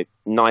 you know,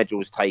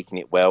 Nigel's taken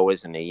it well,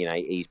 isn't he? You know,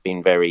 he's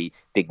been very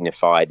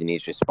dignified in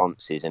his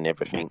responses and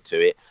everything to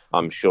it.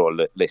 I'm sure,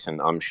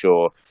 I'm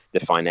sure the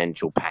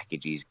financial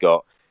package he's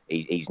got,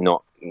 he's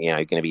not, you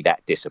know, going to be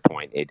that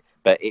disappointed.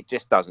 But it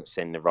just doesn't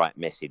send the right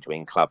message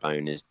when club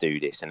owners do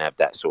this and have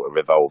that sort of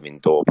revolving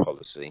door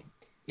policy.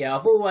 Yeah,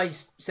 I've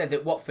always said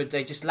that Watford,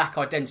 they just lack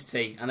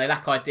identity and they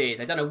lack ideas.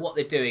 They don't know what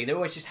they're doing. They're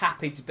always just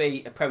happy to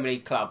be a Premier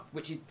League club,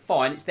 which is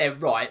fine, it's their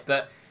right,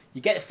 but you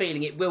get the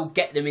feeling it will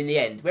get them in the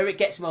end. Where it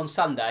gets them on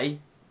Sunday,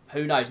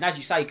 who knows? And as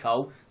you say,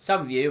 Cole,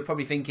 some of you are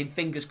probably thinking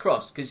fingers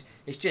crossed, because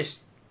it's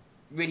just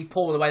really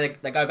poor the way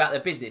they go about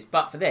their business.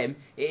 But for them,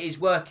 it is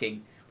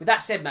working. With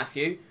that said,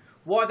 Matthew,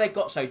 why have they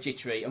got so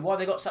jittery and why have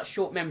they got such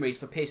short memories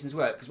for Pearson's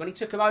work? Because when he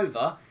took them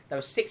over, there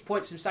were 6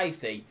 points from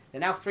safety.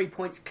 They're now 3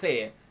 points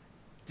clear.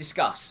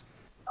 Discuss.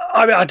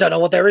 I mean, I don't know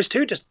what there is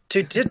to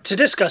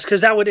discuss,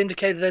 because that would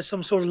indicate that there's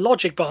some sort of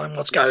logic behind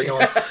what's going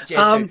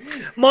on.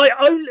 My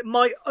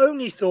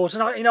only thought,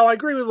 and I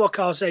agree with what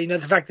Carl said. You know,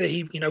 the fact that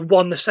he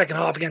won the second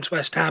half against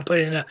West Ham, put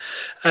in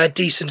a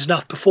decent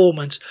enough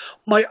performance.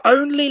 My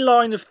only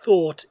line of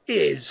thought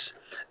is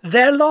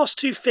their last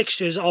 2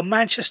 fixtures are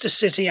Manchester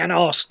City and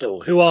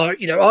Arsenal, who are,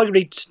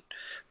 arguably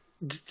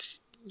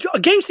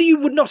games that you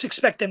would not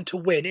expect them to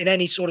win in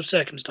any sort of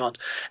circumstance.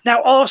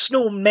 Now,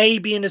 Arsenal may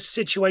be in a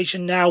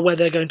situation now where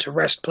they're going to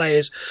rest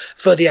players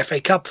for the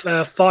FA Cup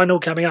final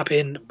coming up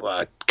in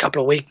a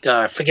couple of weeks.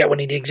 I forget when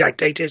the exact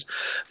date is.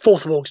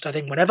 4th of August, I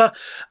think, whenever.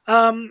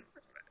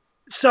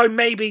 So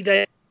maybe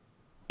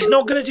he's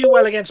not going to do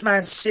well against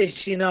Man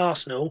City and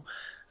Arsenal.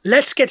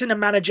 Let's get in a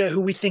manager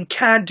who we think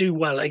can do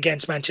well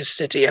against Manchester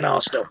City and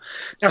Arsenal.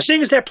 Now,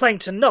 seeing as they're playing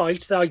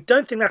tonight, I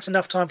don't think that's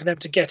enough time for them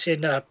to get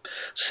in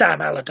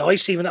Sam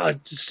Allardyce, even though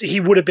he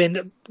would have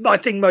been, I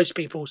think, most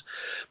people's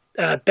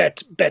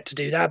bet to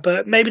do that.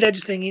 But maybe they're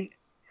just thinking,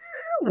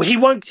 he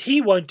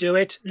won't do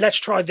it. Let's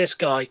try this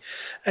guy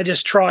and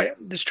just try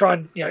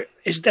and,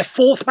 is their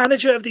 4th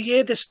manager of the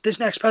year this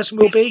next person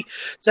will be.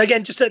 So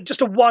again, just a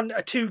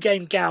 2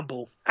 game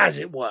gamble, as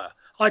it were.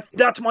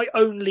 That's my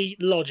only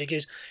logic,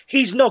 is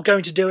he's not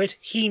going to do it.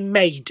 He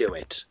may do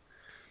it.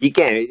 You're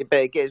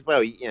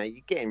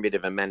getting rid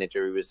of a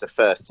manager who was the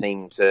first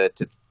team to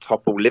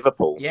topple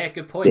Liverpool. Yeah,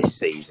 good point. This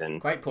season.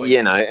 Great point.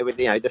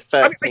 The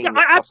first team to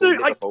topple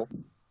Liverpool.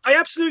 I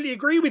absolutely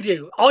agree with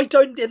you. I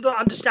don't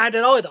understand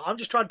it either. I'm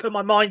just trying to put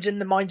my minds in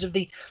the minds of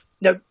the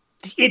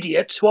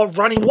idiots who are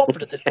running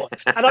Watford at this point.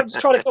 And I'm just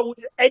trying to come up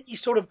with any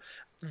sort of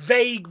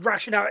vague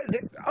rationale.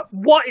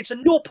 It's a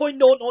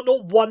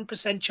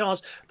 0.0001%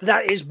 chance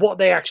that is what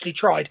they actually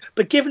tried.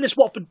 But given this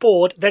Watford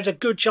board, there's a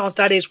good chance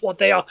that is what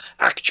they are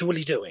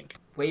actually doing.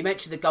 Well, you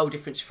mentioned the goal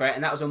difference threat,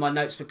 and that was on my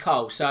notes for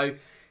Cole. So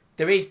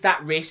there is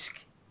that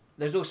risk.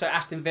 There's also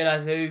Aston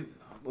Villa, who,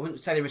 I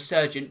wouldn't say they're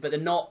resurgent, but they're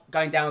not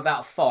going down without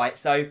a fight.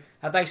 So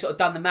have they sort of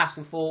done the maths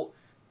and thought,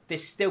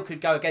 this still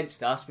could go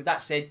against us? With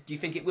that said, do you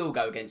think it will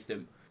go against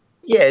them?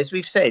 Yeah, as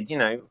we've said, you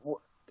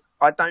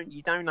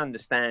don't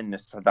understand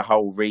the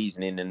whole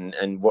reasoning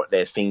and what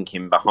they're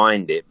thinking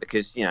behind it,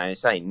 because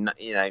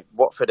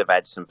Watford have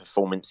had some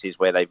performances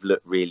where they've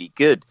looked really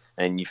good,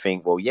 and you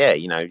think, well, yeah,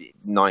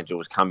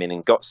 Nigel's come in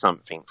and got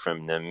something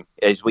from them,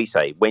 as we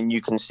say, when you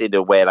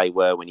consider where they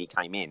were when he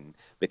came in,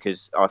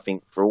 because I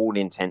think for all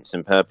intents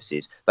and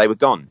purposes they were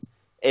gone.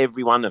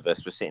 Every one of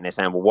us was sitting there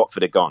saying, well,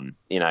 Watford are gone.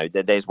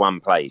 There's one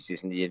place.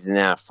 There's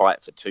now a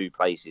fight for 2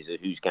 places of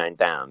who's going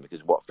down,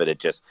 because Watford are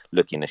just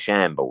looking a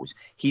shambles.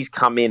 He's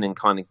come in and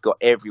kind of got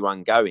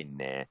everyone going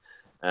there.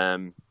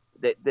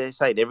 They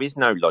say there is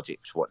no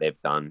logic to what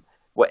they've done.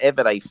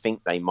 Whatever they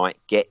think they might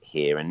get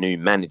here, a new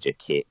manager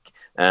kick,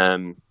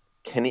 can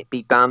it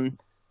be done?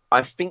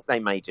 I think they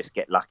may just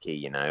get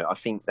lucky, I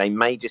think they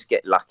may just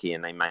get lucky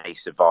and they may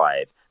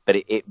survive. But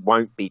it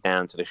won't be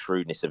down to the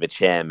shrewdness of a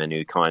chairman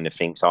who kind of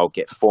thinks, I'll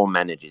get 4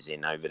 managers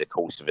in over the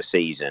course of a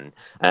season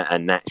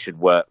and that should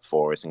work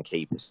for us and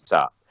keep us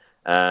up.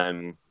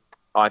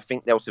 I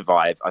think they'll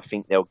survive. I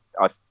think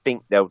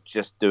they'll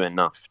just do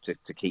enough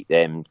to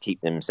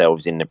keep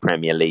themselves in the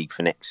Premier League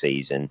for next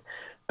season.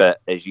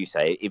 But as you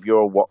say, if you're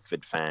a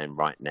Watford fan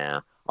right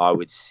now, I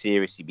would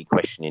seriously be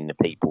questioning the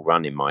people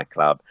running my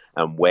club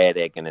and where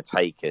they're going to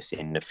take us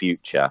in the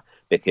future.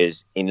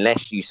 Because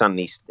unless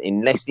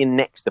your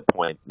next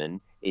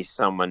appointment is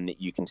someone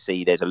that you can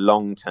see there's a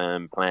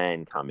long-term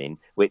plan coming,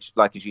 which,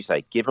 like as you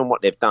say, given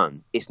what they've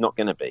done, it's not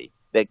going to be.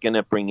 They're going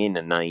to bring in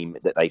a name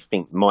that they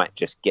think might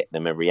just get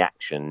them a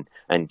reaction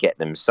and get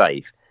them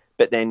safe.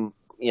 But then,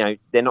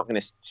 they're not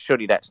going to,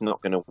 surely that's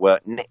not going to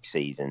work next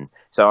season.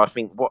 So I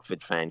think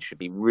Watford fans should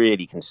be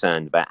really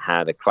concerned about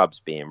how the club's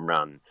being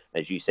run.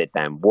 As you said,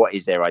 Dan, what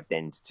is their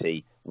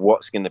identity?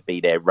 What's going to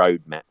be their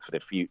roadmap for the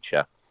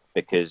future?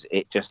 Because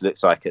it just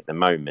looks like at the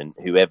moment,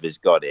 whoever's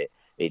got it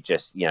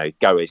just,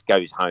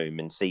 goes home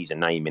and sees a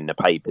name in the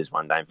papers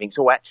one day and thinks,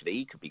 oh, actually,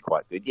 he could be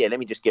quite good. Yeah, let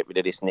me just get rid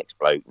of this next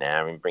bloke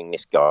now and bring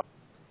this guy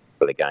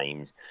for the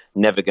games.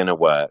 Never going to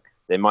work.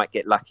 They might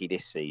get lucky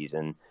this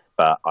season,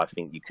 but I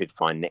think you could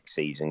find next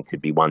season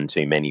could be one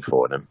too many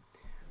for them.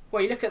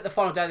 Well, you look at the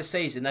final day of the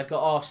season, they've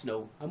got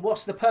Arsenal. And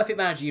what's the perfect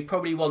manager you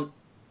probably want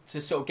to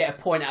sort of get a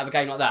point out of a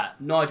game like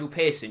that? Nigel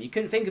Pearson. You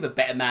couldn't think of a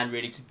better man,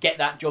 really, to get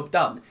that job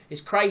done.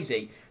 It's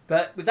crazy.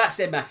 But with that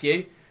said,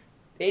 Matthew,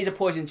 it is a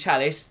poison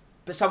chalice,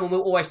 but someone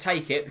will always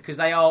take it because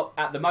they are,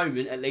 at the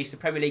moment, at least, a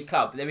Premier League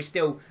club. But there is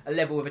still a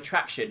level of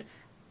attraction.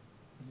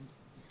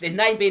 The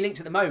name being linked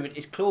at the moment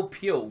is Claude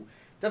Puel.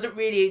 Doesn't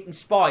really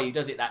inspire you,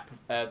 does it,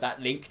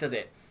 that link, does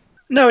it?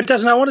 No, it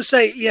doesn't. I want to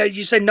say,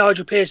 you say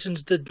Nigel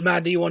Pearson's the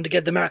man that you want to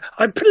get the man.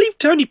 I believe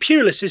Tony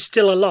Pulis is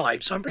still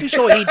alive, so I'm pretty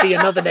sure he'd be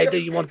another name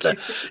that you want to,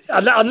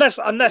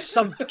 unless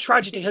some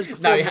tragedy has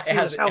befallen the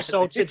Pulis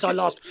household since I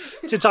last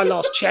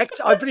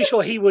checked. I'm pretty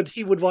sure he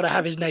would want to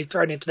have his name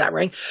thrown into that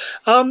ring.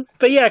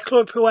 But yeah,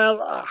 Claude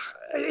Puel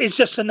is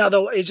just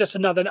another.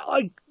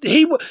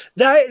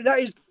 That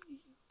is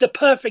the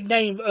perfect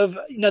name of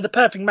the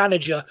perfect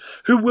manager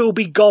who will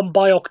be gone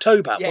by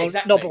October. Yeah,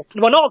 exactly.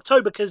 Not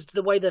October because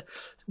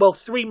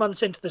 3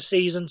 months into the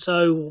season,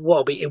 so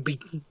it'll be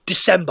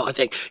December, I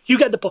think. You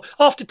get the point.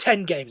 After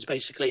 10 games,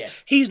 basically. Yeah.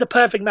 He's the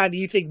perfect man that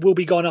you think will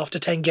be gone after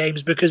 10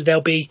 games because they'll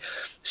be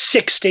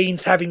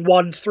 16th, having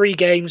won 3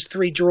 games,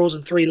 3 draws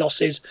and 3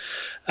 losses.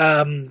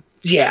 I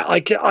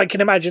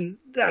can imagine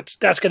that's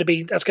going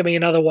to be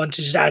another one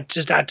to just add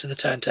to the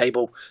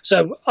turntable.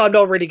 So I'm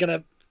not really going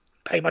to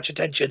pay much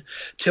attention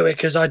to it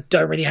because I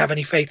don't really have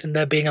any faith in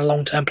there being a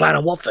long-term plan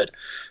on Watford.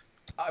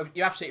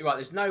 You're absolutely right.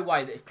 There's no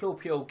way that if Claude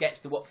Puel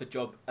gets the Watford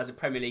job as a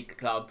Premier League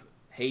club,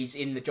 he's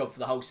in the job for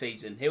the whole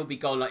season. He'll be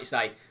gone, like you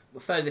say,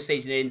 further the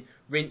season in,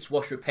 rinse,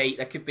 wash, repeat.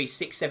 There could be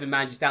 6-7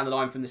 managers down the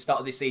line from the start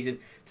of this season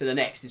to the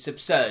next. It's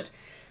absurd.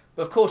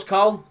 But of course,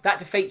 Cole, that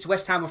defeat to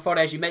West Ham on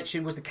Friday, as you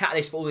mentioned, was the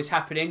catalyst for all this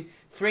happening.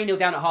 3-0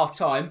 down at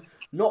half-time.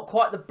 Not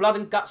quite the blood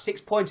and guts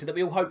 6-pointer that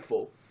we all hoped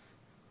for.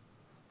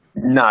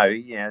 No,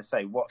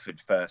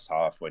 Watford first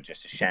half were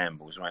just a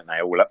shambles, weren't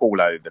they?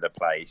 All over the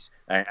place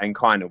and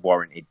kind of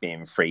warranted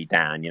being 3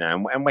 down,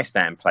 And West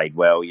Ham played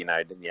well,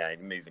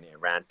 moving it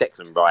around.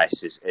 Declan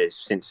Rice is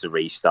since the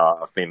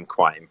restart, I've been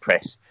quite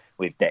impressed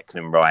with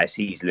Declan Rice.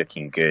 He's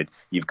looking good.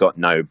 You've got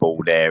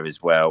Noble there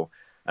as well,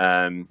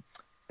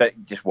 but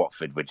just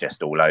Watford were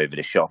just all over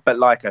the shop. But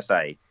like I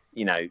say,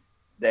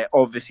 there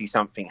obviously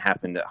something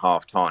happened at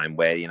half time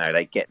where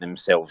they get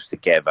themselves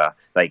together,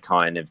 they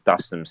kind of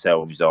dust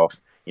themselves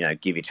off.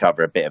 Give each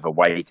other a bit of a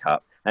wake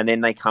up. And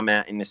then they come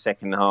out in the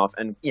second half.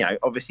 And,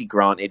 obviously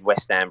granted,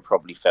 West Ham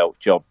probably felt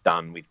job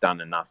done. We've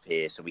done enough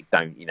here. So we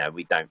don't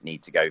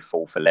need to go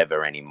full for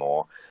leather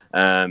anymore.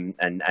 And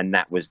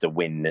that was the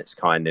win that's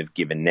kind of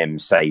given them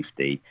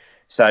safety.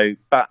 So,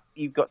 but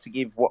you've got to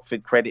give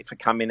Watford credit for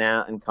coming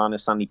out and kind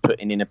of suddenly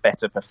putting in a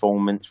better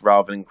performance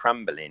rather than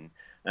crumbling.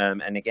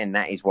 And again,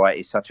 that is why it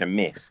is such a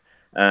myth.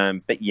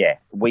 But yeah,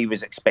 we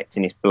was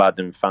expecting this blood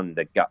and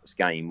thunder guts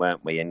game,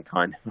 weren't we? And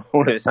kind of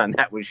all of a sudden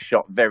that was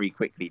shot very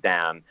quickly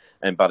down.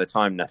 And by the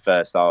time the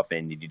first half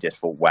ended, you just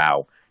thought,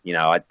 wow,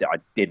 I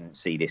didn't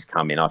see this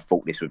coming. I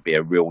thought this would be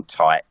a real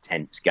tight,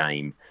 tense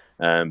game.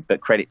 But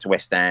credit to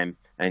West Ham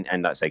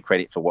and like I say,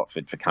 credit for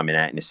Watford for coming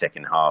out in the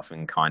second half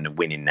and kind of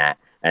winning that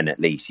and at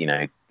least,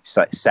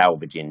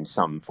 salvaging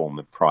some form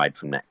of pride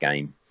from that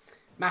game.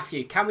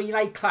 Matthew, can we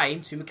lay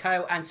claim to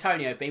Michail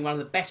Antonio being one of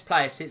the best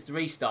players since the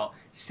restart?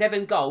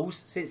 7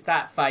 goals since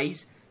that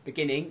phase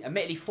beginning.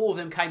 Admittedly, 4 of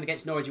them came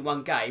against Norwich in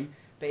one game,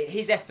 but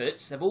his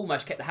efforts have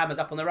almost kept the Hammers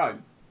up on their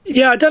own.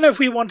 Yeah, I don't know if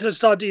we wanted to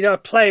start a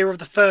player of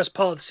the first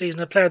part of the season,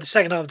 a player of the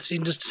second half of the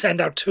season, just to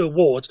send out 2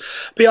 awards.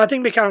 But yeah, I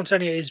think Michail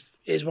Antonio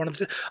is one of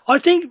the... I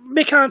think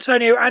Michail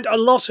Antonio and a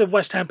lot of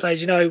West Ham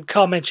players,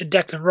 Carl mentioned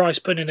Declan Rice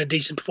putting in a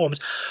decent performance.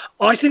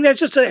 I think there's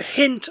just a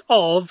hint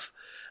of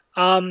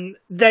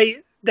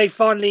they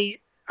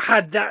finally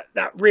had that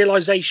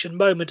realization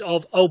moment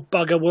of, oh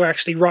bugger, we're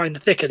actually right in the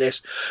thick of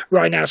this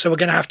right now, so we're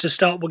going to have to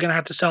start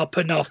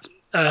putting our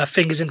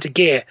fingers into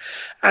gear,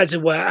 as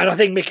it were. And I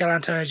think Michail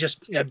Antonio has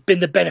just been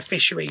the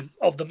beneficiary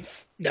of them,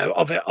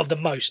 of the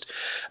most.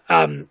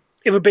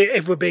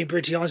 if we're being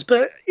pretty honest.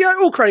 But yeah,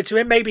 all credit to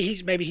him. Maybe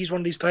he's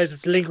one of these players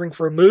that's lingering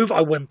for a move.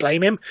 I wouldn't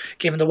blame him,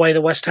 given the way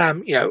the West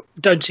Ham,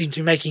 don't seem to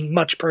be making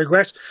much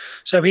progress.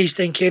 So he's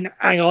thinking,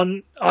 hang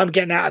on, I'm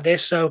getting out of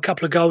this. So a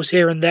couple of goals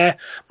here and there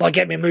might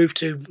get me a move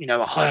to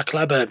a higher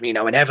club,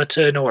 an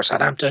Everton or a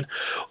Southampton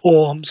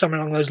or something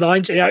along those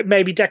lines.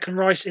 Maybe Declan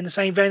Rice in the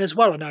same vein as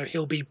well. I know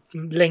he'll be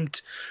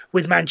linked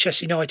with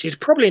Manchester United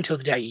probably until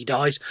the day he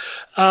dies.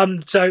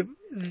 So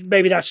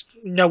maybe that's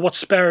what's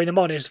spurring them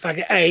on is the fact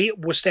that A,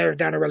 we're staring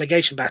down a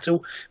relegation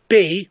battle.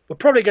 B, we're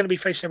probably going to be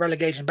facing a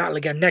relegation battle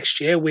again next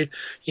year with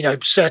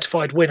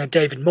certified winner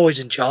David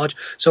Moyes in charge.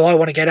 So I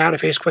want to get out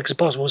of here as quick as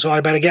possible. So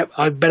I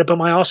better put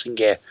my arse in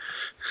gear.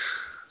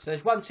 So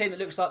there's one team that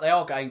looks like they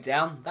are going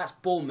down. That's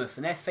Bournemouth,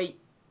 and their feet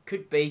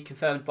could be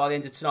confirmed by the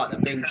end of tonight,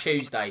 that being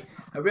Tuesday.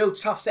 A real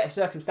tough set of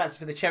circumstances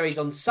for the Cherries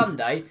on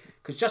Sunday,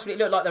 because just when it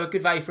looked like they were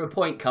good value for a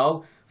point,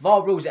 Cole,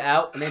 VAR rules it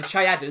out, and then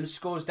Che Adams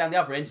scores down the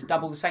other end to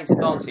double the Saints'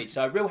 advantage.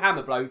 So a real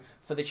hammer blow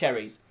for the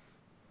Cherries.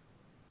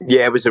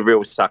 Yeah, it was a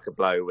real sucker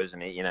blow,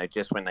 wasn't it?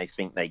 Just when they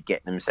think they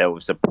get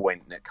themselves a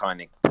point that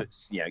kind of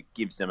puts,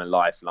 gives them a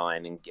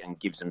lifeline and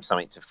gives them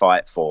something to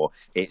fight for,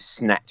 it's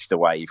snatched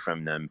away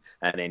from them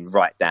and then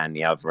right down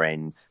the other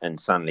end. And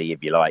suddenly,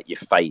 if you like, your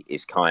fate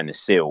is kind of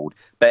sealed.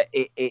 But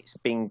it's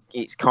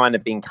kind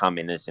of been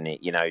coming, isn't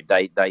it?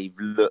 They've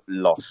looked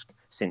lost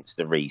since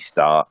the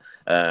restart.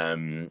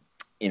 They've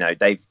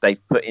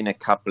put in a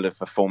couple of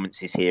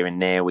performances here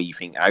and there where you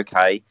think,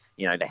 okay,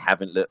 they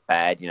haven't looked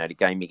bad. The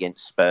game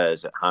against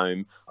Spurs at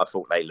home, I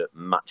thought they looked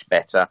much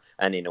better.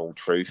 And in all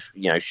truth,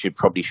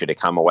 should have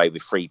come away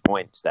with 3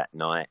 points that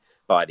night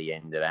by the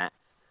end of that.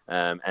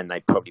 And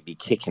they'd probably be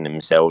kicking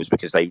themselves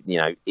because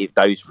if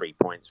those 3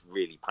 points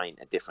really paint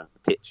a different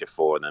picture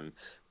for them.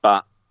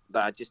 But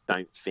I just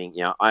don't think,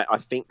 I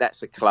think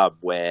that's a club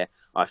where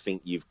I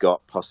think you've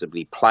got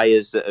possibly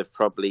players that have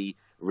probably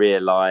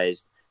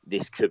realised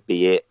this could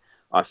be it.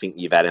 I think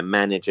you've had a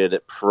manager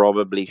that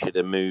probably should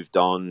have moved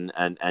on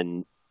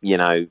and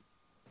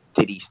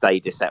did he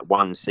stay just that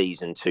one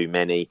season too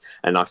many?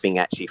 And I think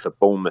actually for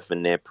Bournemouth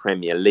and their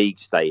Premier League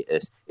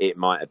status, it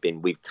might have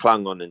been we've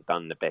clung on and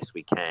done the best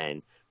we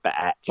can, but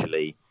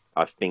actually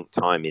I think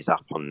time is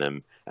up on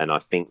them and I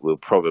think we'll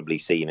probably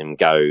see them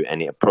go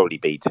and it'll probably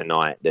be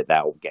tonight that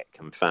will get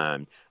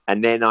confirmed.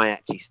 And then I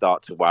actually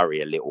start to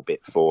worry a little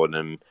bit for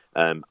them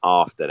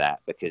after that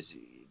because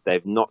they're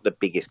not the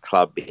biggest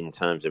club in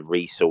terms of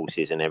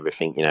resources and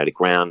everything. The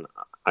ground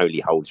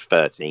only holds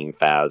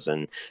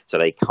 13,000, so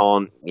they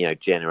can't,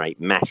 generate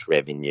mass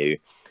revenue.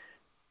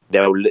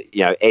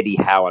 Eddie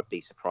Howe, I'd be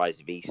surprised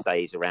if he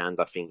stays around.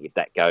 I think if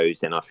that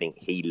goes, then I think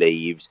he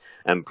leaves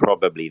and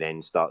probably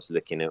then starts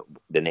looking at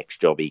the next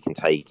job he can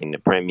take in the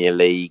Premier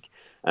League.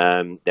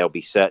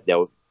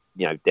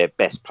 Their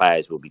best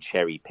players will be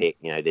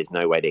cherry-picked. There's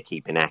no way they're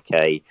keeping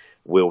Ake.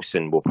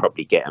 Wilson will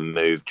probably get a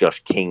move.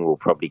 Josh King will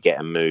probably get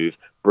a move.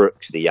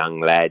 Brooks, the young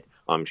lad,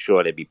 I'm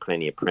sure there'll be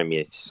plenty of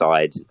Premier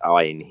sides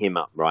eyeing him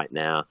up right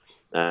now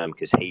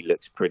because he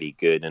looks pretty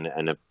good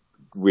and a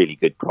really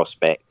good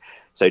prospect.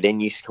 So then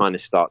you kind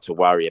of start to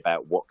worry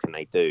about what can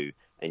they do.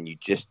 And you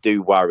just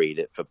do worry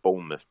that for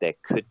Bournemouth, there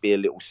could be a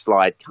little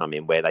slide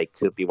coming where they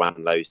could be one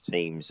of those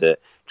teams that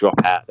drop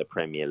out of the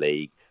Premier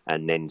League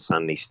and then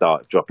suddenly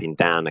start dropping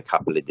down a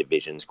couple of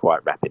divisions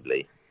quite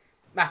rapidly.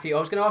 Matthew, I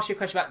was going to ask you a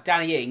question about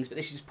Danny Ings, but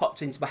this just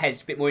popped into my head.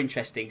 It's a bit more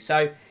interesting.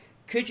 So,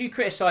 could you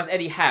criticise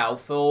Eddie Howe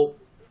for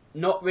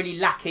not really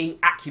lacking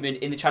acumen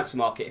in the transfer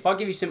market? If I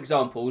give you some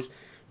examples,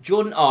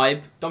 Jordan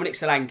Ibe, Dominic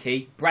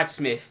Solanke, Brad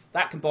Smith,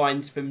 that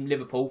combines from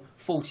Liverpool,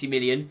 40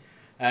 million.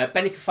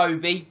 Benik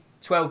Afobe,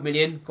 12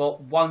 million,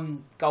 got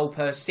 1 goal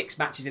per 6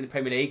 matches in the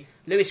Premier League.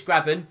 Lewis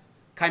Grabban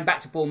came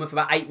back to Bournemouth,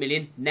 about 8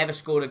 million, never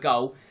scored a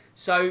goal.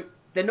 So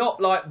they're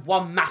not like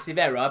one massive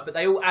error, but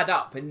they all add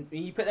up. And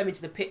when you put them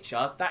into the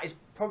picture, that has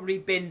probably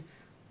been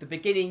the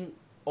beginning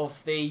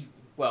of the,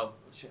 well,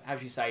 how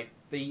should you say,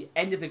 the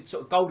end of the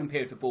sort of golden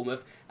period for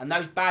Bournemouth. And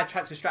those bad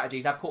transfer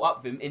strategies have caught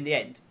up with him in the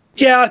end.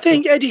 Yeah, I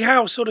think Eddie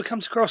Howe sort of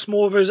comes across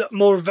more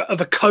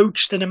of a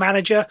coach than a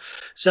manager.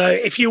 So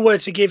if you were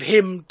to give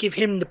him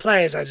the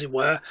players, as it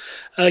were,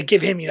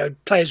 give him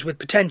players with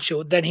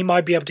potential, then he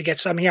might be able to get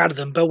something out of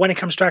them. But when it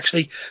comes to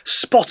actually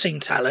spotting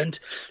talent,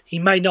 he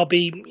may not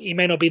be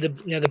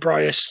the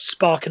brightest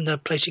spark in the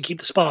place you keep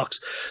the sparks.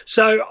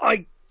 So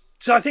I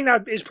think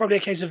that is probably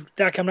a case of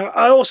that coming up.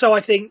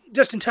 I think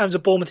just in terms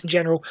of Bournemouth in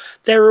general,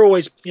 they're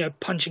always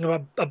punching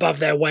above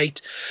their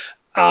weight.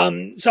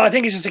 So I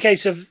think it's just a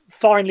case of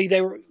finally they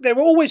were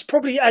always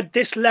probably at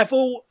this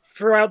level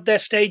throughout their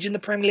stage in the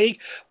Premier League,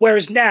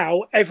 whereas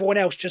now everyone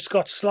else just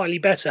got slightly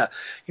better.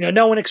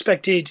 No one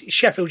expected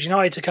Sheffield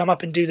United to come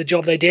up and do the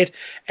job they did.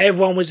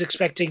 Everyone was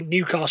expecting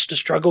Newcastle to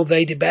struggle.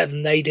 They did better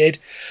than they did.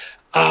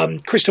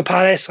 Crystal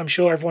Palace, I'm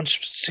sure everyone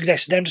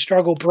suggested them to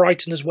struggle.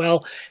 Brighton as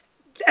well.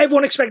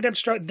 everyone expected them to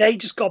struggle. They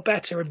just got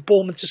better, and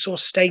Bournemouth just sort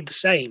of stayed the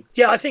same.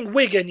 Yeah, I think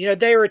Wigan,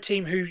 they were a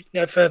team who,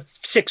 for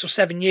 6 or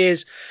 7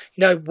 years,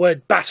 were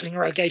battling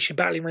relegation,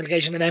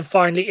 and then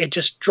finally it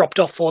just dropped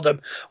off for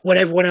them when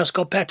everyone else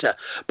got better.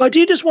 But I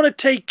do just want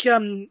to take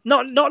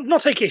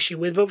not take issue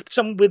with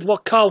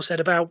what Carl said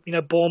about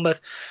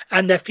Bournemouth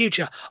and their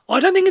future. I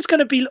don't think it's going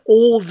to be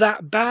all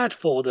that bad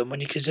for them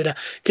when you consider,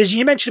 because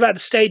you mentioned about the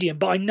stadium,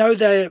 but I know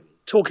they're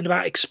talking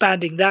about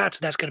expanding that, so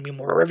that's going to be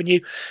more revenue.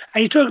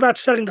 And you talk about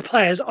selling the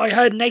players. I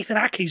heard Nathan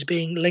Ake's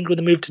being linked with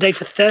a move today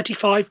for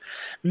 35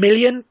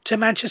 million to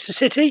Manchester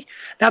City.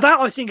 Now that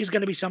I think is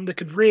going to be something that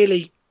could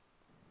really,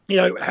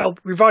 help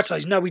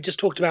revitalise. We just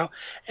talked about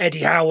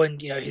Eddie Howe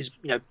and his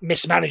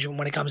mismanagement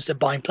when it comes to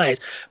buying players.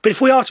 But if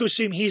we are to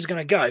assume he's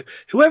going to go,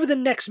 whoever the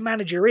next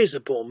manager is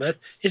at Bournemouth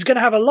is going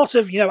to have a lot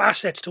of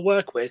assets to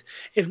work with.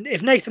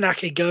 If Nathan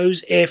Ake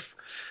goes, if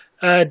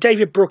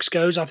David Brooks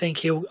goes, I think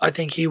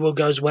he will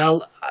go as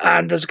well.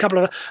 And there's a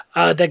couple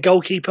of their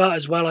goalkeeper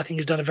as well. I think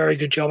he's done a very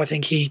good job. I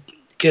think he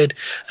could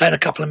earn a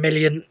couple of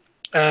million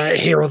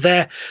here or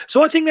there.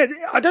 So I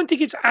don't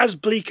think it's as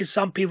bleak as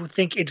some people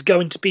think it's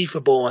going to be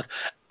for Bournemouth.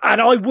 And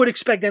I would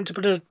expect them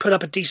to put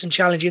up a decent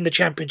challenge in the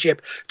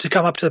Championship to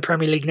come up to the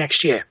Premier League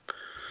next year.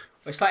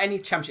 It's like any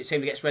Championship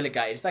team that gets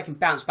relegated. If they can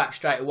bounce back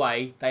straight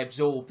away, they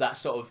absorb that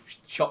sort of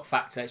shock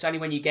factor. It's only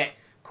when you get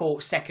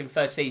caught second,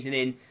 third season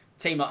in,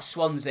 team like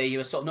Swansea,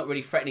 who are sort of not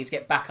really threatening to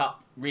get back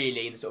up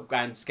really in the sort of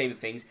grand scheme of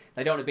things,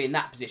 they don't want to be in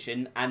that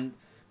position. And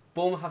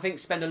Bournemouth, I think,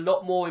 spend a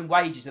lot more in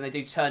wages than they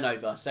do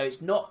turnover. So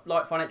it's not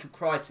like financial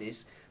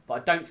crisis, but I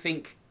don't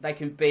think they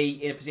can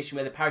be in a position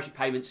where the parachute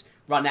payments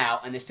run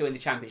out and they're still in the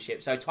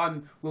Championship. So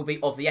time will be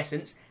of the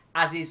essence,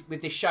 as is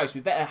with this show. So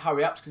we better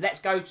hurry up, because let's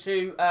go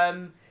to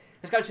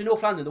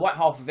North London, the white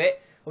half of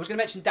it. I was going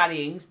to mention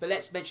Danny Ings, but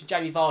let's mention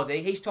Jamie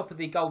Vardy. He's top of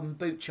the Golden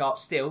Boot chart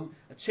still,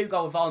 a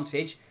 2-goal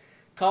advantage.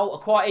 Carl, a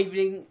quiet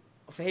evening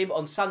for him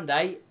on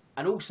Sunday,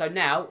 and also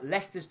now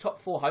Leicester's top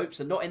 4 hopes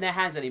are not in their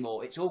hands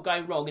anymore. It's all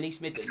going wrong in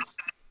East Midlands.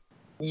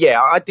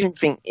 Yeah, I didn't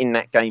think in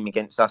that game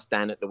against us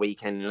down at the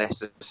weekend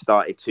Leicester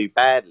started too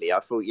badly. I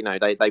thought,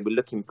 they were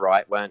looking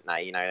bright, weren't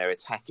they? They were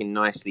attacking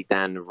nicely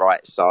down the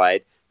right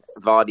side.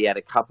 Vardy had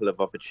a couple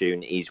of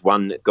opportunities.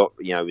 One that got,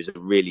 was a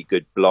really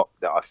good block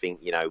that I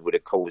think, would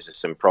have caused us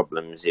some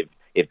problems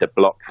if the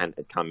block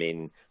hadn't come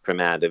in from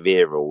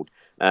Alderweireld.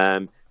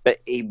 But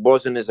he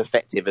wasn't as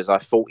effective as I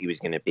thought he was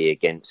going to be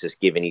against us,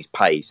 given his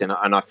pace. And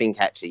I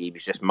think actually he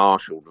was just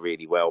marshalled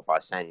really well by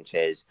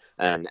Sanchez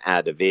and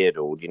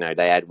Alderweireld.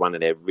 They had one of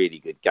their really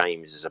good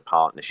games as a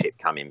partnership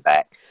coming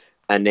back.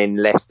 And then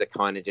Leicester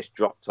kind of just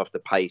dropped off the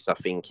pace, I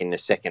think, in the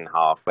second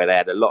half, where they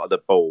had a lot of the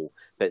ball,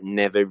 but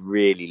never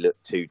really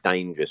looked too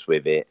dangerous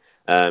with it.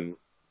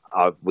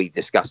 We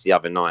discussed the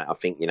other night, I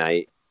think,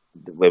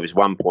 there was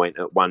one point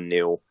at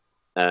 1-0,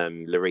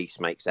 Lloris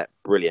makes that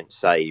brilliant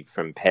save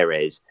from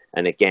Perez.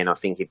 And again, I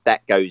think if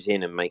that goes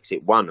in and makes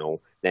it 1-0,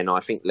 then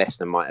I think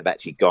Leicester might have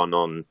actually gone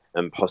on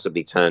and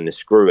possibly turned the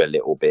screw a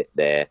little bit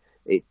there.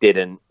 It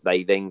didn't.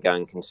 They then go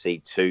and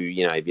concede 2,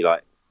 if you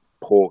like,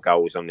 poor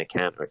goals on the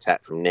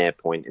counter-attack from their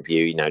point of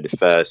view.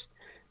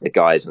 The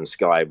guys on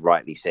Sky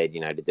rightly said,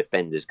 the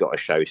defender's got to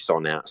show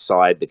Son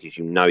outside because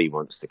he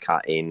wants to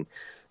cut in.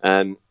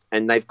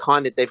 And they've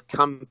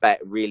come back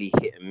really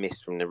hit and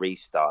miss from the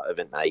restart,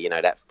 haven't they?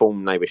 That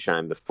form they were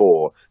showing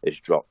before has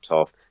dropped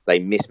off. They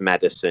miss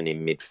Maddison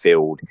in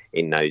midfield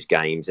in those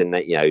games, and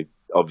that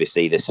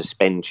obviously the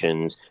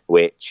suspensions,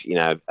 which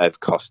have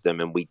cost them.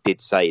 And we did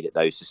say that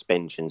those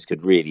suspensions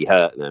could really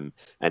hurt them,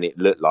 and it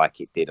looked like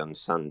it did on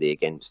Sunday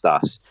against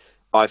us.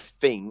 I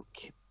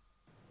think,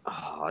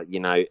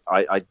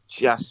 I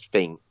just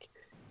think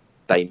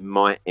they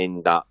might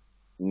end up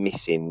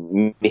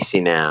missing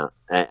out,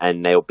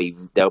 and they'll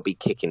be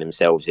kicking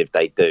themselves if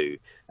they do.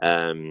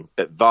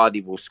 But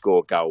Vardy will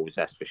score goals,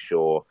 that's for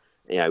sure.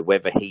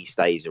 Whether he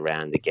stays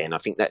around again, I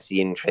think that's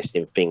the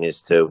interesting thing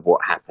as to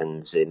what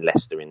happens in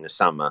Leicester in the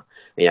summer.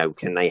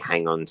 Can they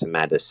hang on to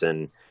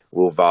Maddison?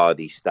 Will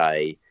Vardy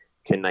stay?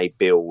 Can they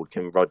build?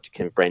 Can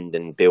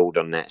Brendan build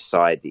on that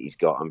side that he's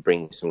got and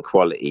bring some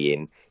quality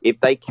in? If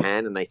they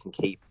can, and they can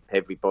keep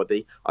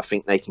everybody, I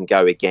think they can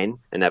go again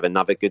and have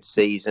another good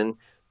season.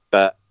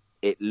 But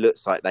it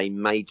looks like they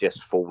may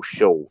just fall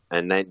short,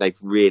 and they've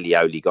really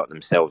only got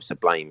themselves to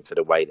blame for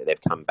the way that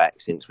they've come back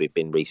since we've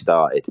been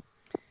restarted.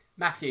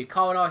 Matthew,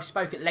 Carl and I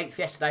spoke at length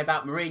yesterday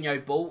about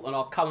Mourinho Ball on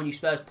our Come On You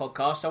Spurs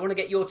podcast, so I want to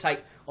get your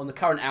take on the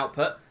current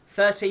output.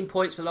 13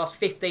 points for the last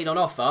 15 on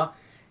offer.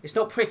 It's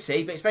not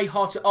pretty, but it's very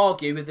hard to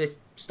argue with the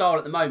style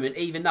at the moment,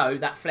 even though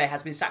that flair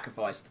has been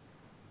sacrificed.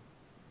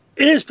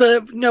 It is,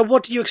 but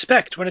what do you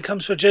expect when it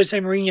comes to a Jose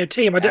Mourinho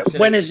team?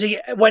 When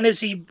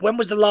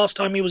was the last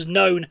time he was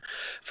known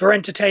for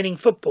entertaining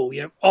football?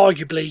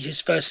 Arguably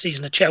his first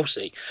season at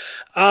Chelsea.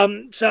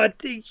 So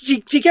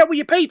you get what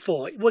you paid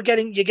for. You're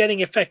getting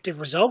effective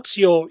results.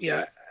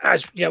 You're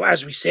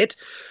as we sit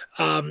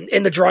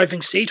in the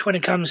driving seat when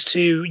it comes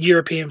to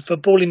European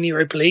football in the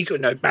Europa League.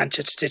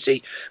 Manchester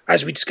City,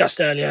 as we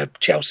discussed earlier,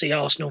 Chelsea,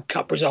 Arsenal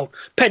Cup result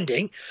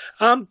pending,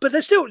 but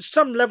there's still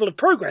some level of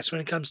progress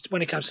when it comes to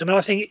them. And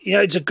I think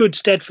it's a good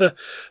stead for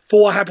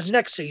what happens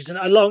next season,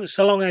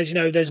 so long as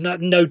there's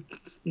no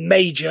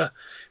major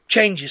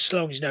changes, so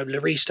long as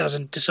Lloris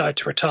doesn't decide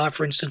to retire,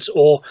 for instance,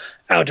 or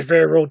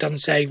Alderweireld doesn't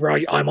say,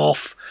 right, I'm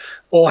off,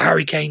 or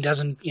Harry Kane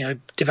doesn't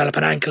develop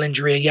an ankle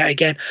injury yet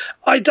again.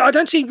 I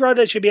don't see why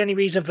there should be any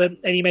reason for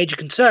any major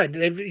concern.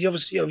 He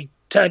obviously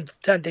turned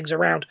things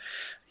around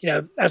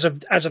as of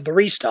the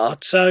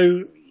restart,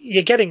 so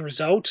you're getting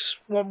results.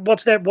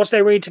 What's there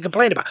really to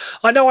complain about?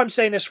 I know I'm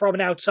saying this from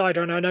an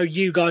outsider, and I know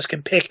you guys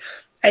can pick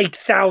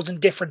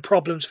 8,000 different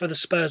problems for the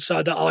Spurs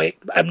side that I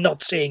am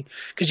not seeing,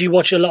 because you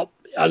watch a lot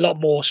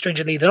more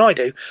stringently than I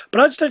do.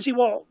 But I just don't see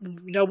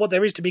what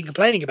there is to be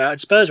complaining about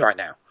at Spurs right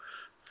now.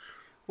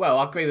 Well,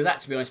 I agree with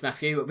that, to be honest,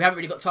 Matthew. But we haven't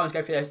really got time to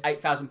go through those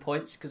 8,000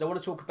 points, because I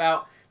want to talk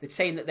about the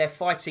team that they're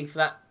fighting for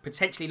that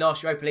potentially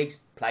last Europa League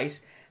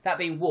place, that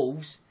being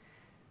Wolves.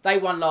 They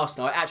won last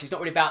night. Actually, it's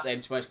not really about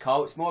them, to be honest,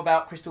 Carl. It's more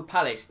about Crystal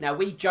Palace. Now,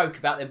 we joke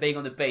about them being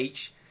on the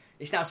beach.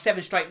 It's now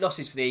 7 straight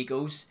losses for the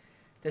Eagles.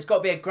 There's got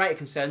to be a greater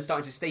concern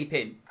starting to steep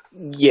in.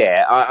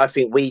 Yeah, I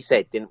think we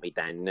said, didn't we,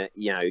 Dan, that,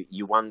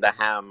 you wonder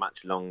how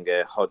much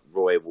longer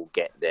Roy will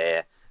get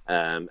there,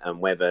 and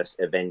whether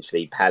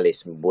eventually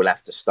Palace will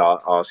have to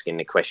start asking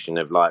the question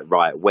of,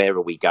 right, where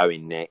are we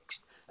going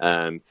next?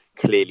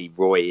 Clearly,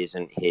 Roy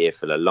isn't here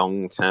for the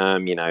long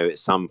term. At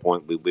some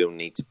point we will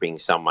need to bring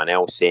someone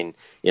else in.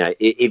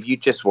 If you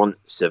just want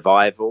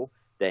survival,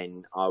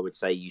 then I would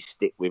say you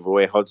stick with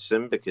Roy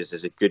Hodgson, because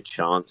there's a good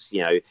chance,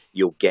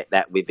 you'll get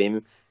that with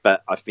him.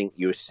 But I think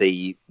you'll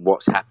see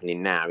what's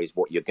happening now is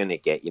what you're going to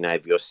get.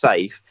 If you're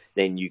safe,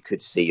 then you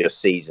could see your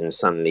season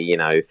suddenly,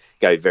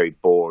 go very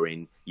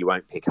boring. You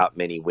won't pick up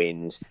many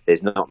wins.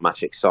 There's not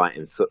much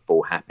exciting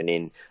football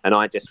happening. And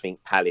I just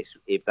think Palace,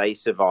 if they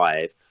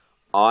survive,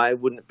 I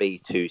wouldn't be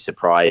too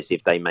surprised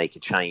if they make a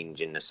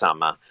change in the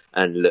summer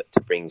and look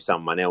to bring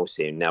someone else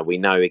in. Now, we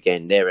know,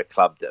 again, they're a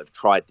club that have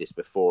tried this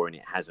before and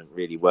it hasn't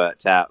really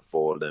worked out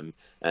for them.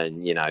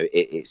 And,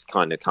 it's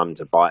kind of come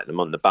to bite them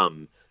on the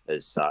bum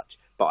as such.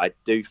 But I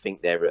do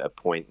think they're at a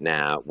point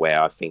now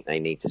where I think they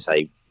need to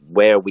say,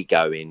 where are we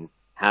going?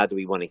 How do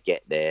we want to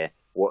get there?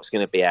 What's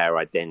going to be our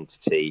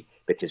identity?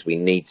 Because we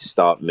need to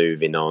start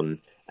moving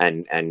on.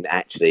 And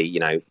actually,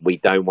 we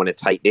don't want to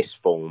take this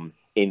form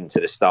into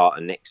the start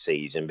of next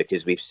season,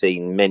 because we've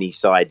seen many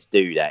sides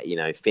do that,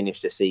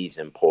 finish the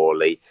season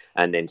poorly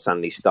and then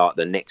suddenly start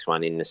the next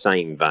one in the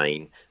same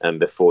vein. And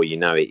before you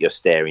know it, you're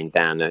staring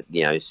down at,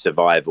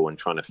 survival and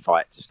trying to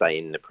fight to stay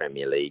in the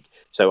Premier League.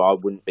 So I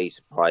wouldn't be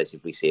surprised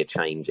if we see a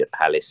change at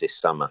Palace this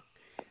summer.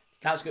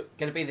 That's going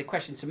to be the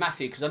question to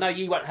Matthew, because I know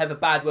you won't have a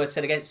bad word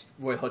said against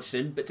Roy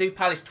Hodgson, but do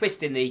Palace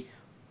twist in the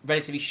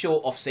relatively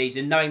short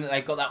off-season, knowing that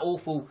they've got that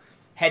awful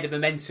head of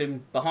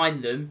momentum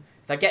behind them?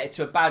 If they get it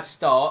to a bad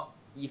start,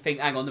 you think,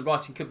 hang on, the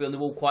writing could be on the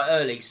wall quite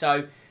early.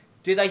 So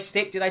do they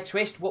stick? Do they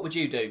twist? What would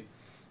you do?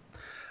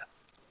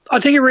 I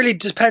think it really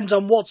depends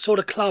on what sort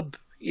of club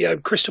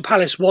Crystal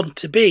Palace want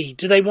to be.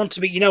 Do they want to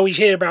be, we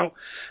hear about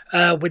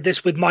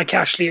with Mike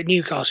Ashley at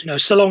Newcastle,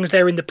 so long as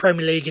they're in the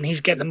Premier League and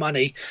he's getting the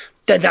money,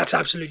 then that's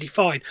absolutely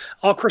fine.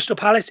 Are Crystal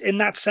Palace in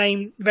that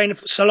same vein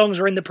of, so long as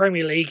we're in the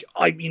Premier League,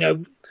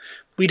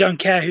 we don't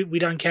care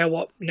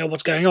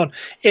what's going on.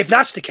 If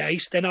that's the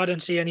case, then I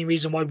don't see any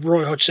reason why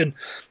Roy Hodgson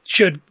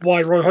should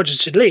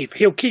leave.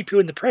 He'll keep you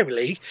in the Premier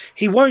League.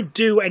 He won't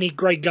do any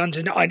great guns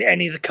in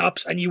any of the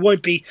cups, and you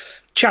won't be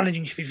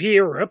challenging for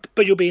Europe,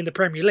 but you'll be in the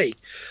Premier League.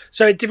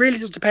 So it really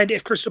does depend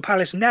if Crystal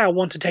Palace now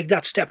want to take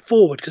that step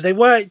forward, because they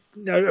were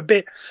a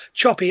bit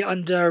choppy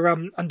under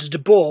De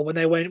Boer when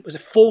they went, was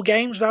it 4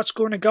 games without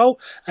scoring a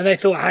goal, and they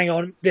thought, hang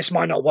on, this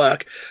might not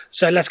work,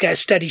 so let's get a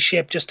steady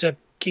ship just to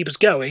keep us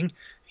going.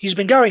 He's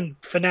been going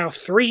for now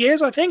 3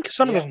 years, I think,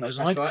 something along those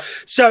lines. Right.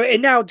 So it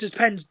now just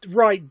depends,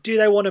 right, do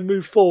they want to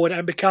move forward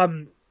and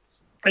become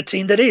a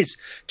team that is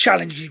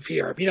challenging for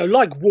Europe,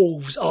 like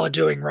Wolves are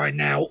doing right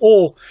now,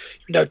 or,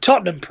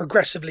 Tottenham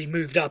progressively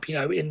moved up,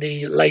 in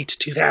the late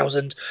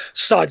 2000s,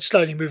 started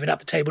slowly moving up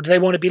the table. Do they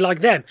want to be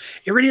like them?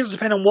 It really does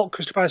depend on what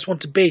Crystal Palace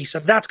want to be. So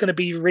that's going to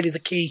be really the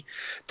key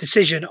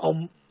decision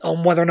on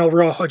whether or not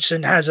Roy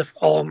Hodgson has a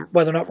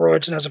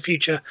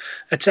future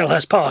at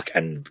Selhurst Park.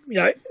 And,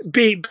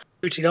 be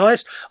brutally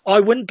honest, I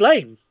wouldn't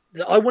blame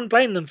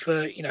them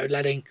for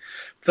letting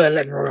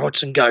Roy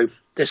Hodgson go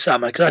this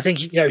summer, because I think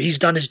he's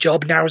done his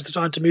job. Now is the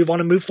time to move on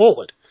and move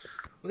forward.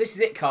 Well, this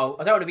is it, Carl.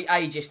 I don't want to be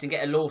ageist and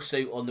get a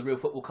lawsuit on the Real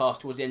Football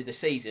Cast towards the end of the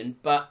season,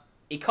 but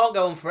he can't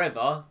go on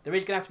forever. There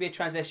is going to have to be a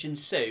transition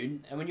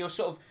soon, and when you're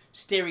sort of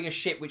steering a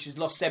ship which has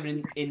lost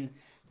 7 in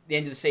the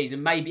end of the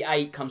season, maybe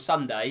 8 come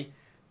Sunday,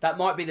 that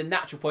might be the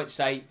natural point to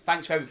say,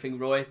 thanks for everything,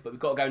 Roy, but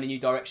we've got to go in a new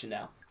direction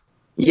now.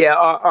 Yeah,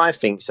 I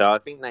think so. I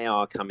think they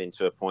are coming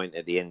to a point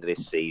at the end of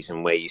this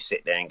season where you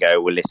sit there and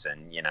go, well,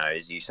 listen,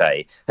 as you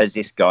say, has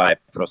this guy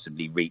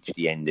possibly reached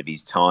the end of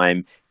his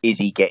time? Is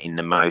he getting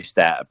the most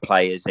out of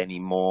players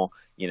anymore?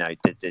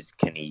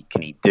 Can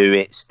he do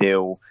it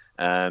still?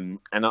 And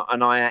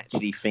I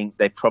actually think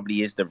there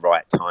probably is the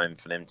right time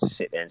for them to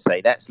sit there and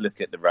say, let's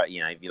look at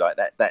if you like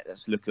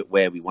let's look at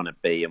where we want to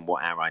be and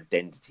what our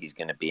identity is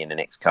going to be in the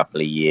next couple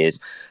of years.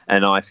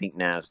 And I think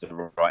now's the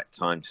right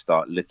time to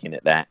start looking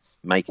at that,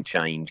 make a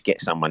change,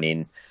 get someone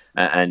in.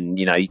 And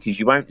because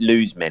you won't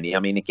lose many. I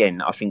mean,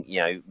 again, I think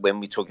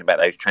when we're talking about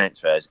those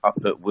transfers, I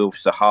put Wilf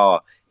Sahar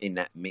in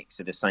that mix.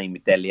 Of the same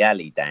with Dele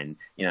Alli, Dan.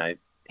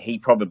 He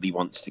probably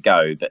wants to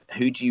go, but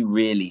who do you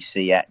really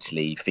see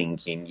actually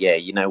thinking, yeah,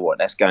 you know what,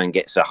 let's go and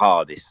get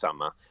Sahar this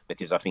summer,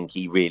 because I think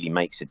he really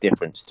makes a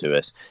difference to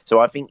us. So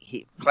I think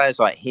players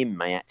like him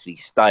may actually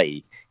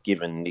stay,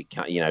 given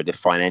the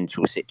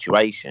financial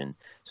situation.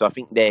 So I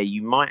think there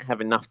you might have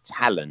enough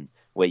talent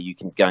where you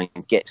can go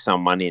and get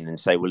someone in and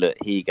say, well, look,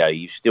 here you go,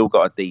 you've still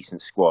got a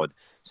decent squad.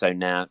 So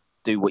now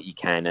do what you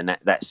can, and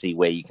that's see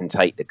where you can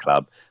take the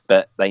club.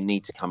 But they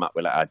need to come up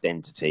with that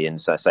identity, and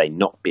so I say,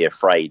 not be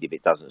afraid if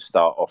it doesn't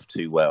start off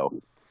too well.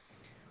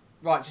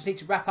 Right, just need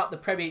to wrap up the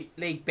Premier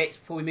League bits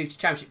before we move to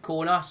Championship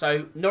Corner.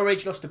 So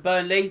Norwich lost to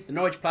Burnley. The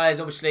Norwich players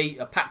obviously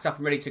are packed up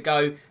and ready to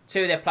go.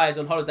 2 of their players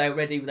on holiday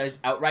already with those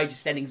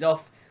outrageous sendings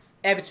off.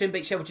 Everton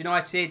beat Sheffield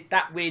United.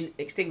 That win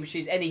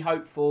extinguishes any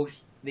hope for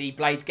the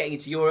Blades getting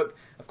into Europe.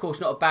 Of course,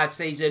 not a bad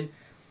season.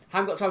 I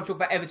haven't got time to talk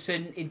about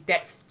Everton in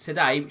depth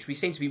today, which we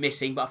seem to be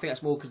missing, but I think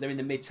that's more because they're in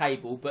the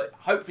mid-table. But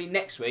hopefully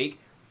next week,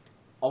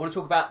 I want to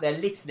talk about their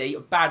litany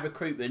of bad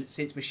recruitment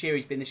since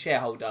Moshiri's been the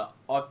shareholder.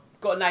 I've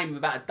got a name of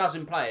about a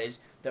dozen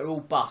players that are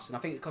all bust, and I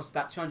think it costs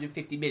about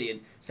 250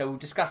 million. So we'll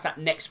discuss that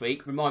next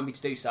week. Remind me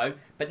to do so.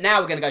 But now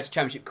we're going to go to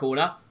Championship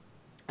Corner.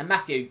 And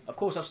Matthew, of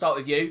course I'll start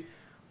with you.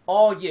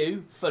 Are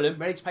you, Fulham,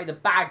 ready to play the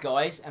bad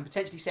guys and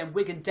potentially send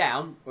Wigan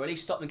down, or at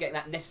least stop them getting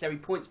that necessary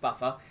points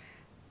buffer?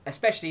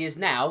 Especially as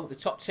now the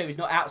top 2 is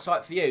not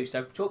outside for you.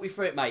 So talk me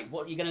through it, mate.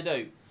 What are you going to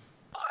do?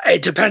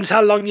 It depends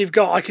how long you've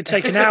got. I could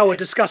take an hour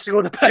discussing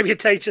all the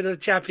permutations of the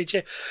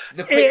Championship.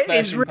 The quick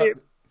version. Really,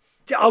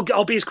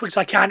 I'll be as quick as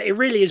I can. It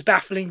really is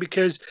baffling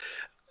because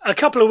a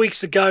couple of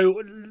weeks ago,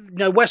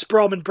 West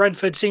Brom and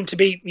Brentford seemed to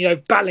be,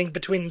 battling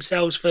between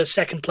themselves for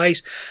second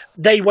place.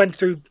 They went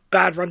through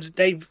bad runs.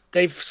 They've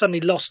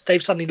suddenly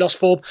lost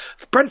form.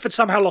 Brentford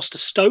somehow lost to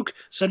Stoke.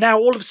 So now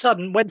all of a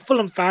sudden, when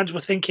Fulham fans were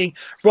thinking,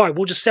 right,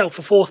 we'll just settle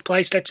for 4th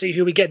place. Let's see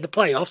who we get in the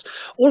playoffs.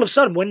 All of a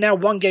sudden, we're now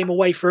 1 game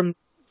away from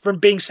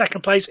being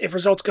second place if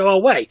results go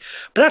our way.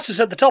 But that's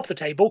just at the top of the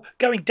table.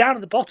 Going down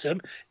at the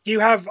bottom, you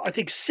have, I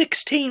think,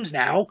 6 teams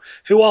now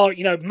who are,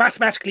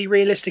 mathematically,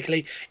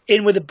 realistically,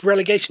 in with a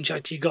relegation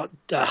chance. You've got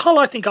Hull,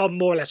 I think, are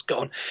more or less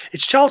gone.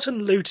 It's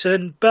Charlton,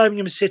 Luton,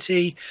 Birmingham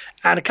City,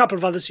 and a couple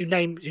of others whose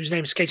name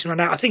escapes me right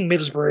now. I think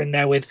Middlesbrough are in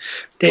there with...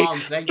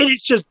 It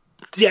is just...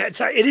 Yeah,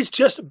 it is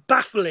just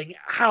baffling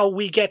how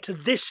we get to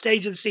this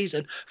stage of the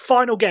season,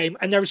 final game,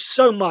 and there is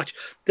so much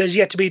that's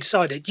yet to be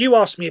decided. You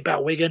asked me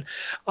about Wigan.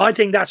 I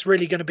think that's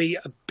really going to be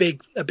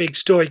a big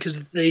story because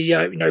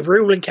the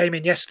ruling came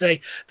in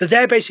yesterday that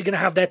they're basically going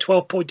to have their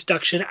 12-point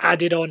deduction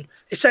added on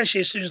essentially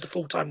as soon as the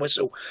full-time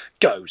whistle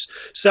goes.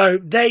 So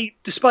they,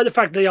 despite the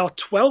fact they are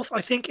 12th,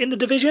 I think, in the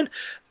division,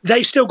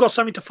 they've still got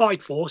something to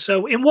fight for.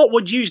 So in what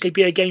would usually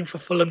be a game for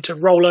Fulham to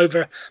roll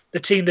over the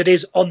team that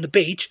is on the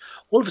beach,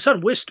 all of a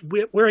sudden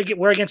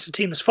we're against a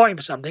team that's fighting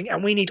for something,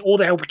 and we need all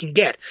the help we can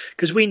get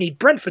because we need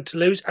Brentford to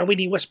lose and we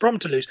need West Brom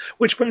to lose,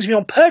 which brings me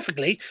on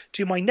perfectly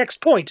to my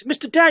next point.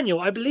 Mr. Daniel,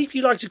 I believe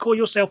you like to call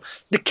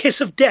yourself the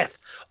kiss of death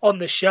on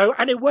this show,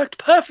 and it worked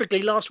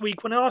perfectly last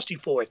week when I asked you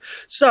for it.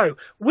 So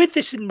with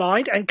this in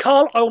mind, and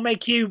Carl, I'll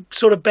make you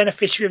sort of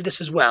beneficiary of this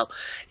as well.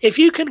 If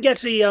you can get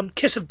the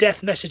kiss of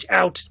death message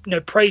out,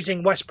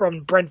 praising West Brom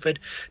and Brentford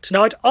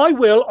tonight, I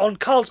will, on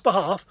Carl's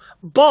behalf,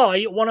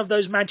 buy one of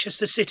those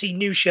Manchester City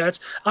new shirts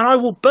and I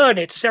will burn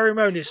it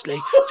ceremoniously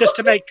just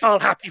to make Carl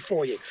happy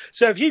for you.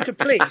 So if you could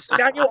please,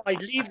 Daniel, I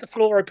leave the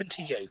floor open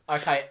to you.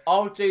 Okay,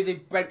 I'll do the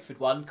Brentford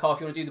one. Carl,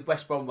 if you want to do the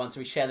West Brom one so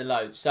we share the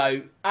load.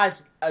 So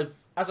as I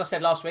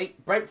said last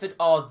week, Brentford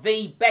are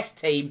the best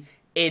team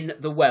in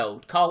the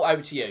world. Carl,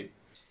 over to you.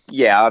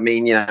 Yeah, I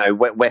mean,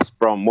 West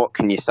Brom, what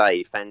can you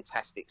say?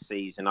 Fantastic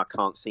season. I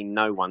can't see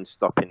no one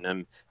stopping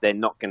them. They're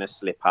not going to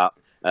slip up.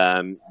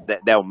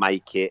 They'll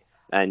make it.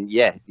 And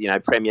yeah,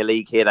 Premier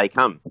League, here they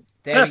come.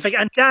 Perfect.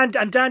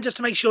 And Dan, just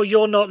to make sure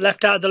you're not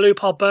left out of the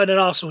loop, I'll burn an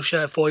Arsenal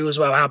shirt for you as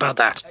well. How about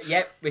that?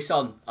 Yep, it's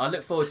on. I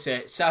look forward to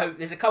it. So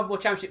there's a couple more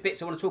Championship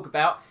bits I want to talk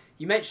about.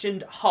 You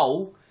mentioned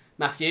Hull,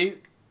 Matthew.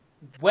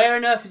 Where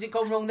on earth has it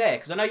gone wrong there?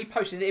 Because I know you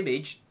posted an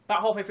image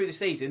about halfway through the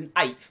season,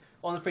 8th,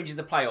 on the fringes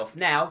of the playoff.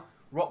 Now,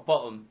 rock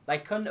bottom. They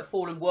couldn't have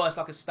fallen worse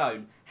like a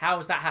stone. How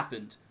has that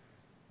happened?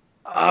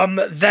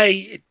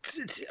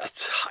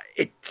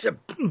 It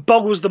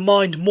boggles the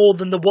mind more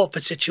than the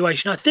Watford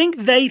situation. I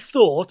think they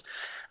thought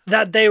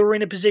that they were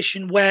in a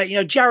position where,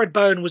 Jared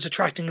Bowen was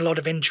attracting a lot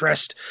of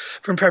interest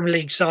from Premier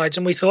League sides,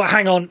 and we thought,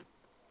 hang on,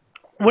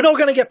 we're not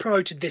going to get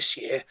promoted this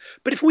year,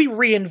 but if we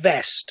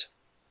reinvest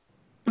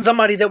the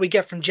money that we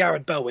get from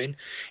Jared Bowen,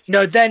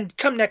 then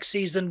come next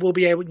season we'll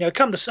be able,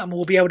 come the summer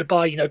we'll be able to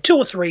buy, 2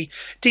 or 3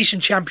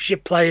 decent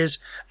championship players,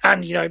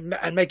 and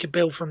and make a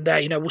build from there.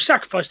 We'll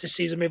sacrifice this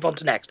season, move on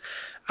to next.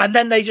 And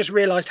then they just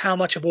realised how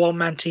much of a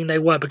one-man team they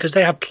were, because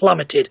they have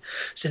plummeted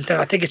since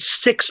then. I think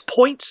it's 6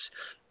 points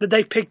that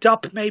they've picked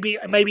up, maybe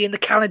in the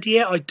calendar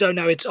year. I don't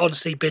know. It's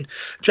honestly been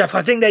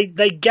dreadful. I think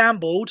they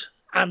gambled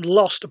and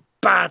lost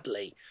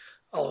badly.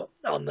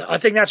 I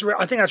think that's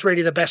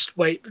really the best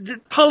way.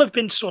 Hull have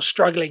been sort of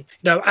struggling.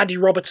 Andy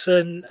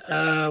Robertson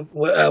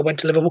went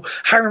to Liverpool.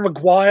 Harry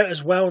Maguire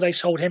as well. They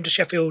sold him to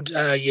Sheffield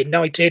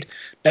United.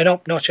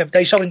 No, not Sheffield.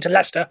 They sold him to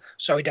Leicester.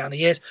 Sorry, down the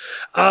years.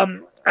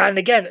 And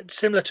again,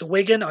 similar to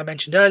Wigan, I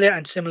mentioned earlier,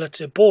 and similar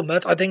to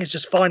Bournemouth, I think it's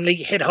just finally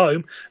hit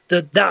home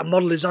that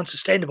model is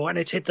unsustainable, and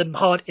it's hit them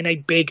hard in a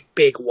big,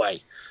 big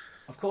way.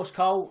 Of course,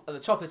 Cole, at the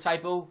top of the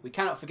table, we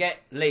cannot forget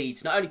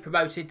Leeds. Not only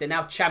promoted, they're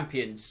now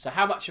champions. So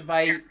how much of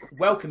a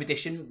welcome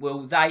addition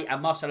will they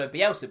and Marcelo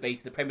Bielsa be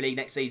to the Premier League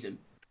next season?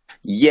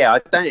 Yeah,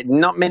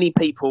 not many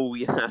people,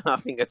 I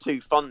think, are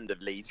too fond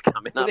of Leeds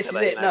coming up. This is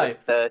it, no.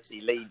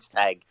 30 Leeds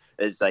tag,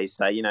 as they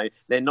say.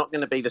 They're not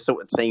going to be the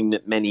sort of team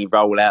that many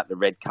roll out the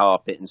red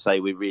carpet and say,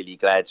 we're really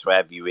glad to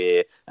have you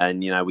here, and,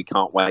 we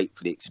can't wait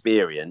for the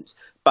experience.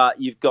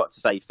 But you've got to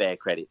say fair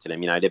credit to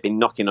them. They've been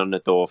knocking on the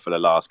door for the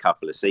last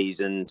couple of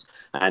seasons,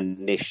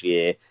 and this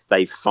year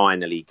they've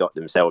finally got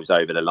themselves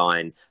over the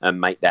line and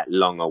make that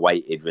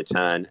long-awaited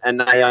return. And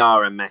they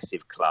are a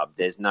massive club.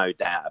 There's no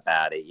doubt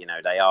about it.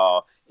 They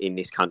are, in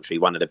this country,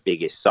 one of the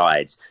biggest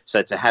sides.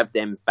 So to have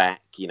them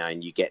back,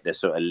 and you get the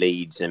sort of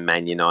Leeds and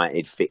Man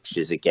United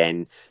fixtures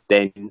again,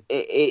 then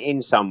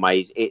in some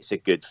ways it's a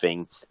good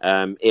thing.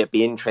 It'll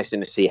be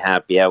interesting to see how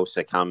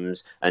Bielsa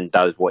comes and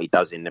does what he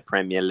does in the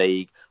Premier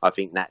League. I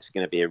think that's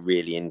going to be a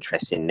really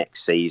interesting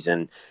next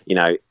season.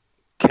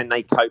 Can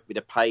they cope with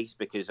the pace?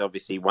 Because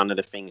obviously one of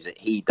the things that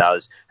he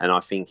does, and I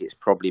think it's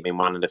probably been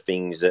one of the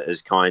things that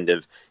has kind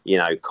of,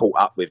 caught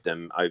up with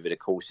them over the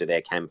course of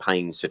their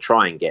campaigns to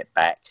try and get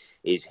back,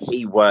 is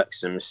he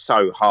works them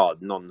so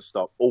hard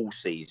non-stop all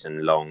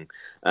season long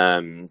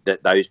that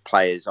those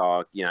players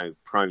are,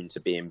 prone to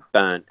being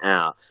burnt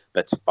out.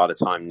 But by the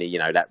time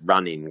that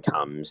run-in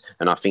comes,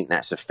 and I think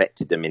that's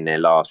affected them in their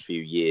last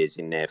few years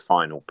in their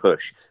final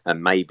push,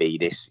 and maybe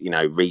this,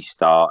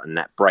 restart and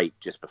that break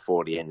just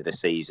before the end of the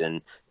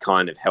season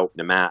kind of helped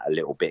them out a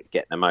little bit,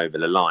 get them over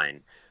the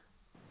line.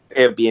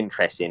 It'll be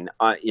interesting.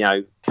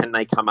 Can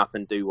they come up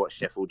and do what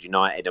Sheffield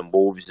United and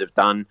Wolves have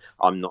done?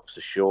 I'm not so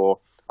sure.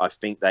 I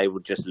think they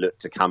will just look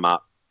to come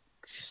up,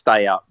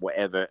 stay up,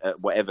 at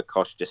whatever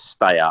cost, just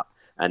stay up,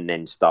 and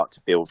then start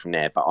to build from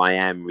there. But I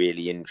am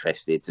really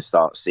interested to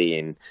start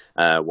seeing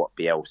what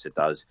Bielsa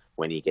does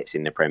when he gets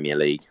in the Premier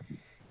League.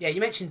 Yeah,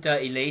 you mentioned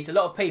dirty Leeds. A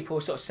lot of people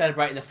are sort of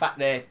celebrating the fact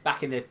they're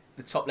back in the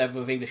top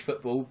level of English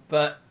football,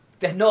 but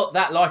they're not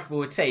that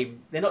likeable a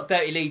team. They're not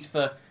dirty Leeds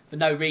for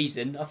no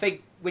reason. I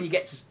think when you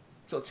get to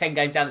sort of 10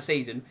 games down the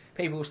season,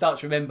 people will start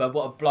to remember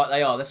what a blight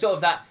they are. They're sort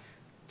of that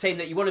team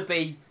that you want to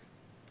be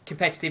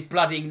competitive,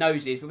 bloodying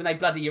noses, but when they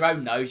bloody your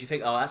own nose, you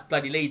think, oh, that's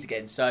bloody Leeds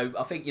again. So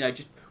I think,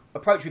 just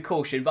approach with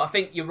caution, but I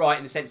think you're right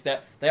in the sense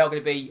that they are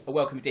going to be a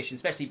welcome addition,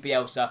 especially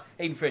Bielsa.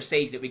 Even for a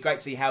season, it'd be great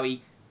to see how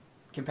he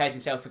compares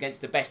himself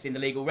against the best in the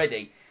league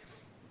already.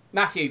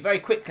 Matthew, very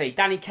quickly,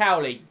 Danny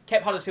Cowley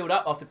kept Huddersfield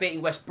up after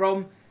beating West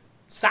Brom,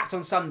 sacked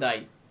on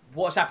Sunday.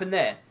 What's happened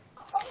there?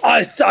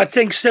 I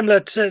think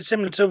similar to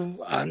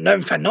no,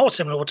 in fact, not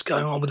similar to what's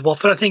going on with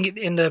Watford.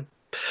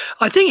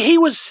 I think he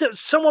was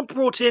someone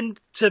brought in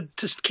to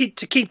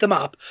keep them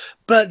up,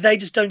 but they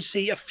just don't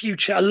see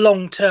a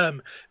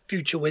long-term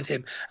future with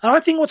him. And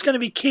I think what's going to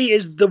be key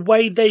is the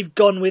way they've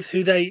gone with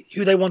who they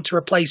want to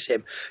replace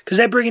him, because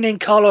they're bringing in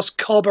Carlos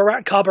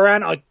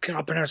Carbaran, I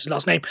can't pronounce his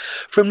last name,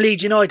 from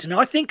Leeds United. And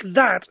I think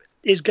that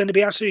is going to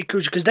be absolutely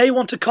crucial, because they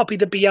want to copy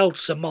the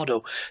Bielsa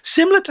model,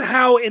 similar to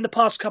how in the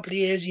past couple of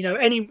years,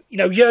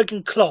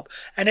 Jurgen Klopp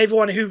and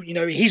everyone who,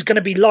 he's going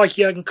to be like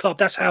Jurgen Klopp.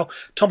 That's how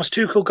Thomas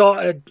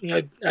Tuchel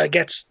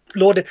gets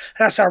lauded.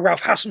 That's how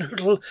Ralph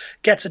Hasenhüttl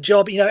gets a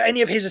job.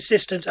 Any of his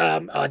assistants,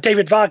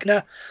 David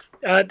Wagner,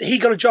 he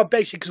got a job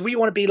basically because we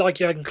want to be like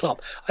Jurgen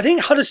Klopp. I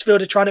think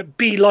Huddersfield are trying to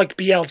be like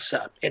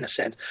Bielsa in a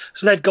sense.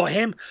 So they've got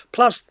him,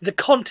 plus the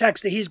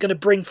context that he's going to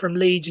bring from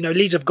Leeds.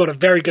 Leeds have got a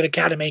very good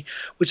academy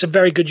with some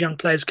very good young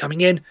players coming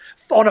in.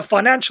 On a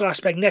financial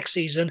aspect, next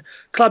season,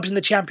 clubs in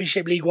the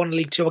Championship, League 1 and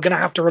League 2 are going to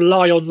have to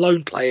rely on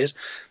loan players.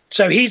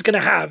 So he's going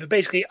to have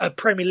basically a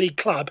Premier League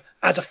club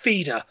as a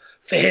feeder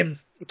for him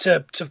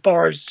to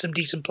borrow some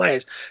decent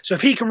players. So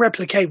if he can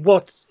replicate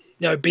what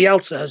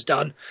Bielsa has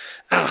done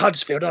at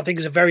Huddersfield, I think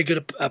is a very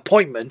good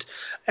appointment.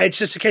 It's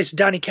just a case of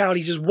Danny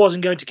Cowley just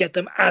wasn't going to get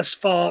them as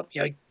far,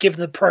 given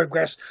the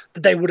progress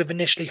that they would have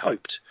initially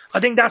hoped. I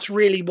think that's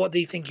really what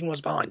the thinking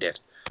was behind it.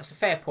 That's a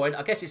fair point.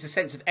 I guess it's a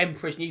sense of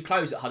Emperor's new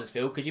clothes at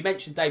Huddersfield, because you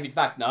mentioned David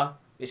Wagner.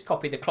 It's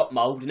copied the Klopp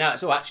mould, and now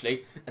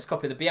it's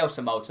copied the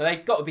Bielsa mould. So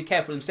they've got to be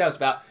careful themselves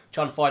about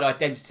trying to find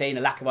identity and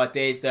a lack of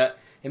ideas that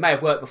it may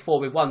have worked before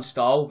with one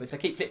style. If they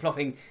keep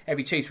flip-flopping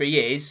every 2-3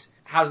 years,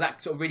 how does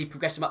that sort of really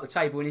progress them up the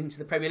table and into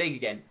the Premier League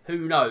again?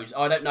 Who knows?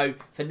 I don't know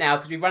for now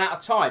because we've run out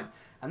of time.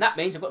 And that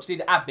means I've got to do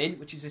the admin,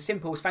 which is as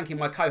simple as thanking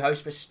my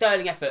co-host for a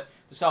sterling effort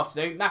this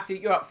afternoon. Matthew,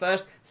 you're up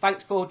first.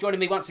 Thanks for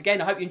joining me once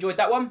again. I hope you enjoyed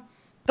that one.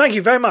 Thank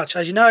you very much.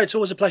 As you know, it's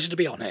always a pleasure to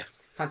be on here.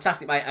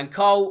 Fantastic, mate. And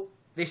Cole,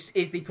 this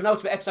is the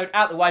penultimate episode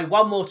out the way.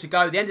 One more to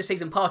go. The end of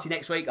season party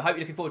next week. I hope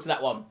you're looking forward to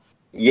that one.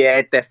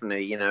 Yeah,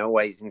 definitely. You know,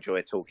 always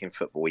enjoy talking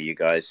football with you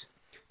guys.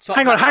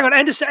 Hang on.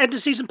 End of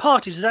season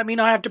parties. Does that mean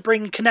I have to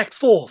bring Connect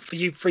 4 for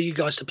you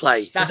guys to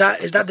play? Is that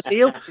the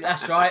deal?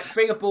 That's right.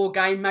 Bring a board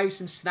game, maybe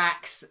some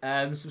snacks,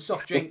 some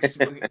soft drinks.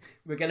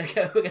 We're gonna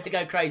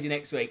go crazy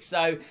next week.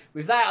 So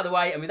with that out of the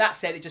way, and with that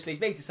said, it just leaves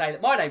me to say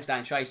that my name's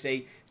Dan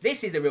Tracy.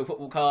 This is the Real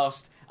Football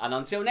Cast, and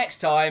until next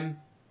time,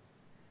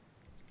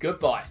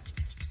 goodbye.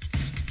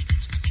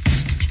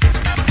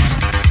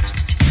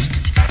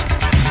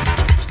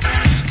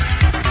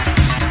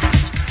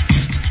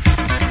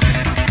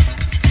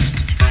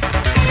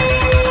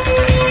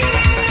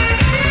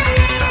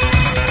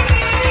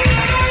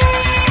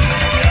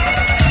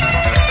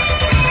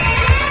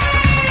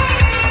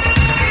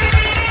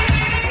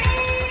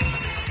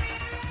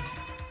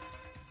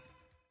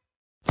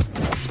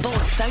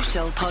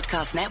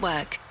 Podcast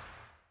Network.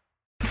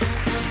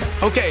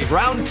 Okay,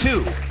 round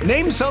 2.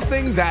 Name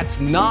something that's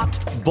not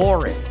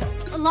boring.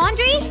 A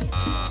laundry?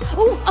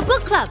 Ooh, a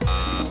book club.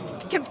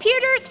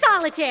 Computer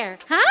solitaire,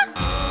 huh?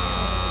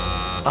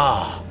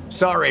 Ah,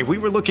 sorry, we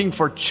were looking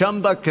for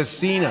Chumba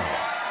Casino.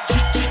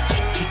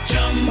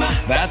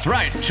 That's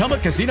right,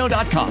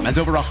 ChumbaCasino.com has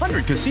over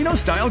 100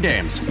 casino-style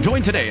games.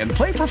 Join today and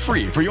play for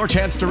free for your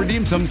chance to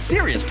redeem some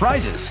serious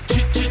prizes.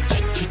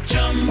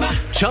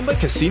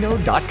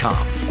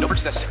 ChumbaCasino.com. No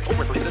purchase necessary. Void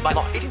where prohibited by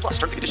law. 18+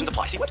 terms and conditions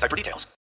apply. See website for details.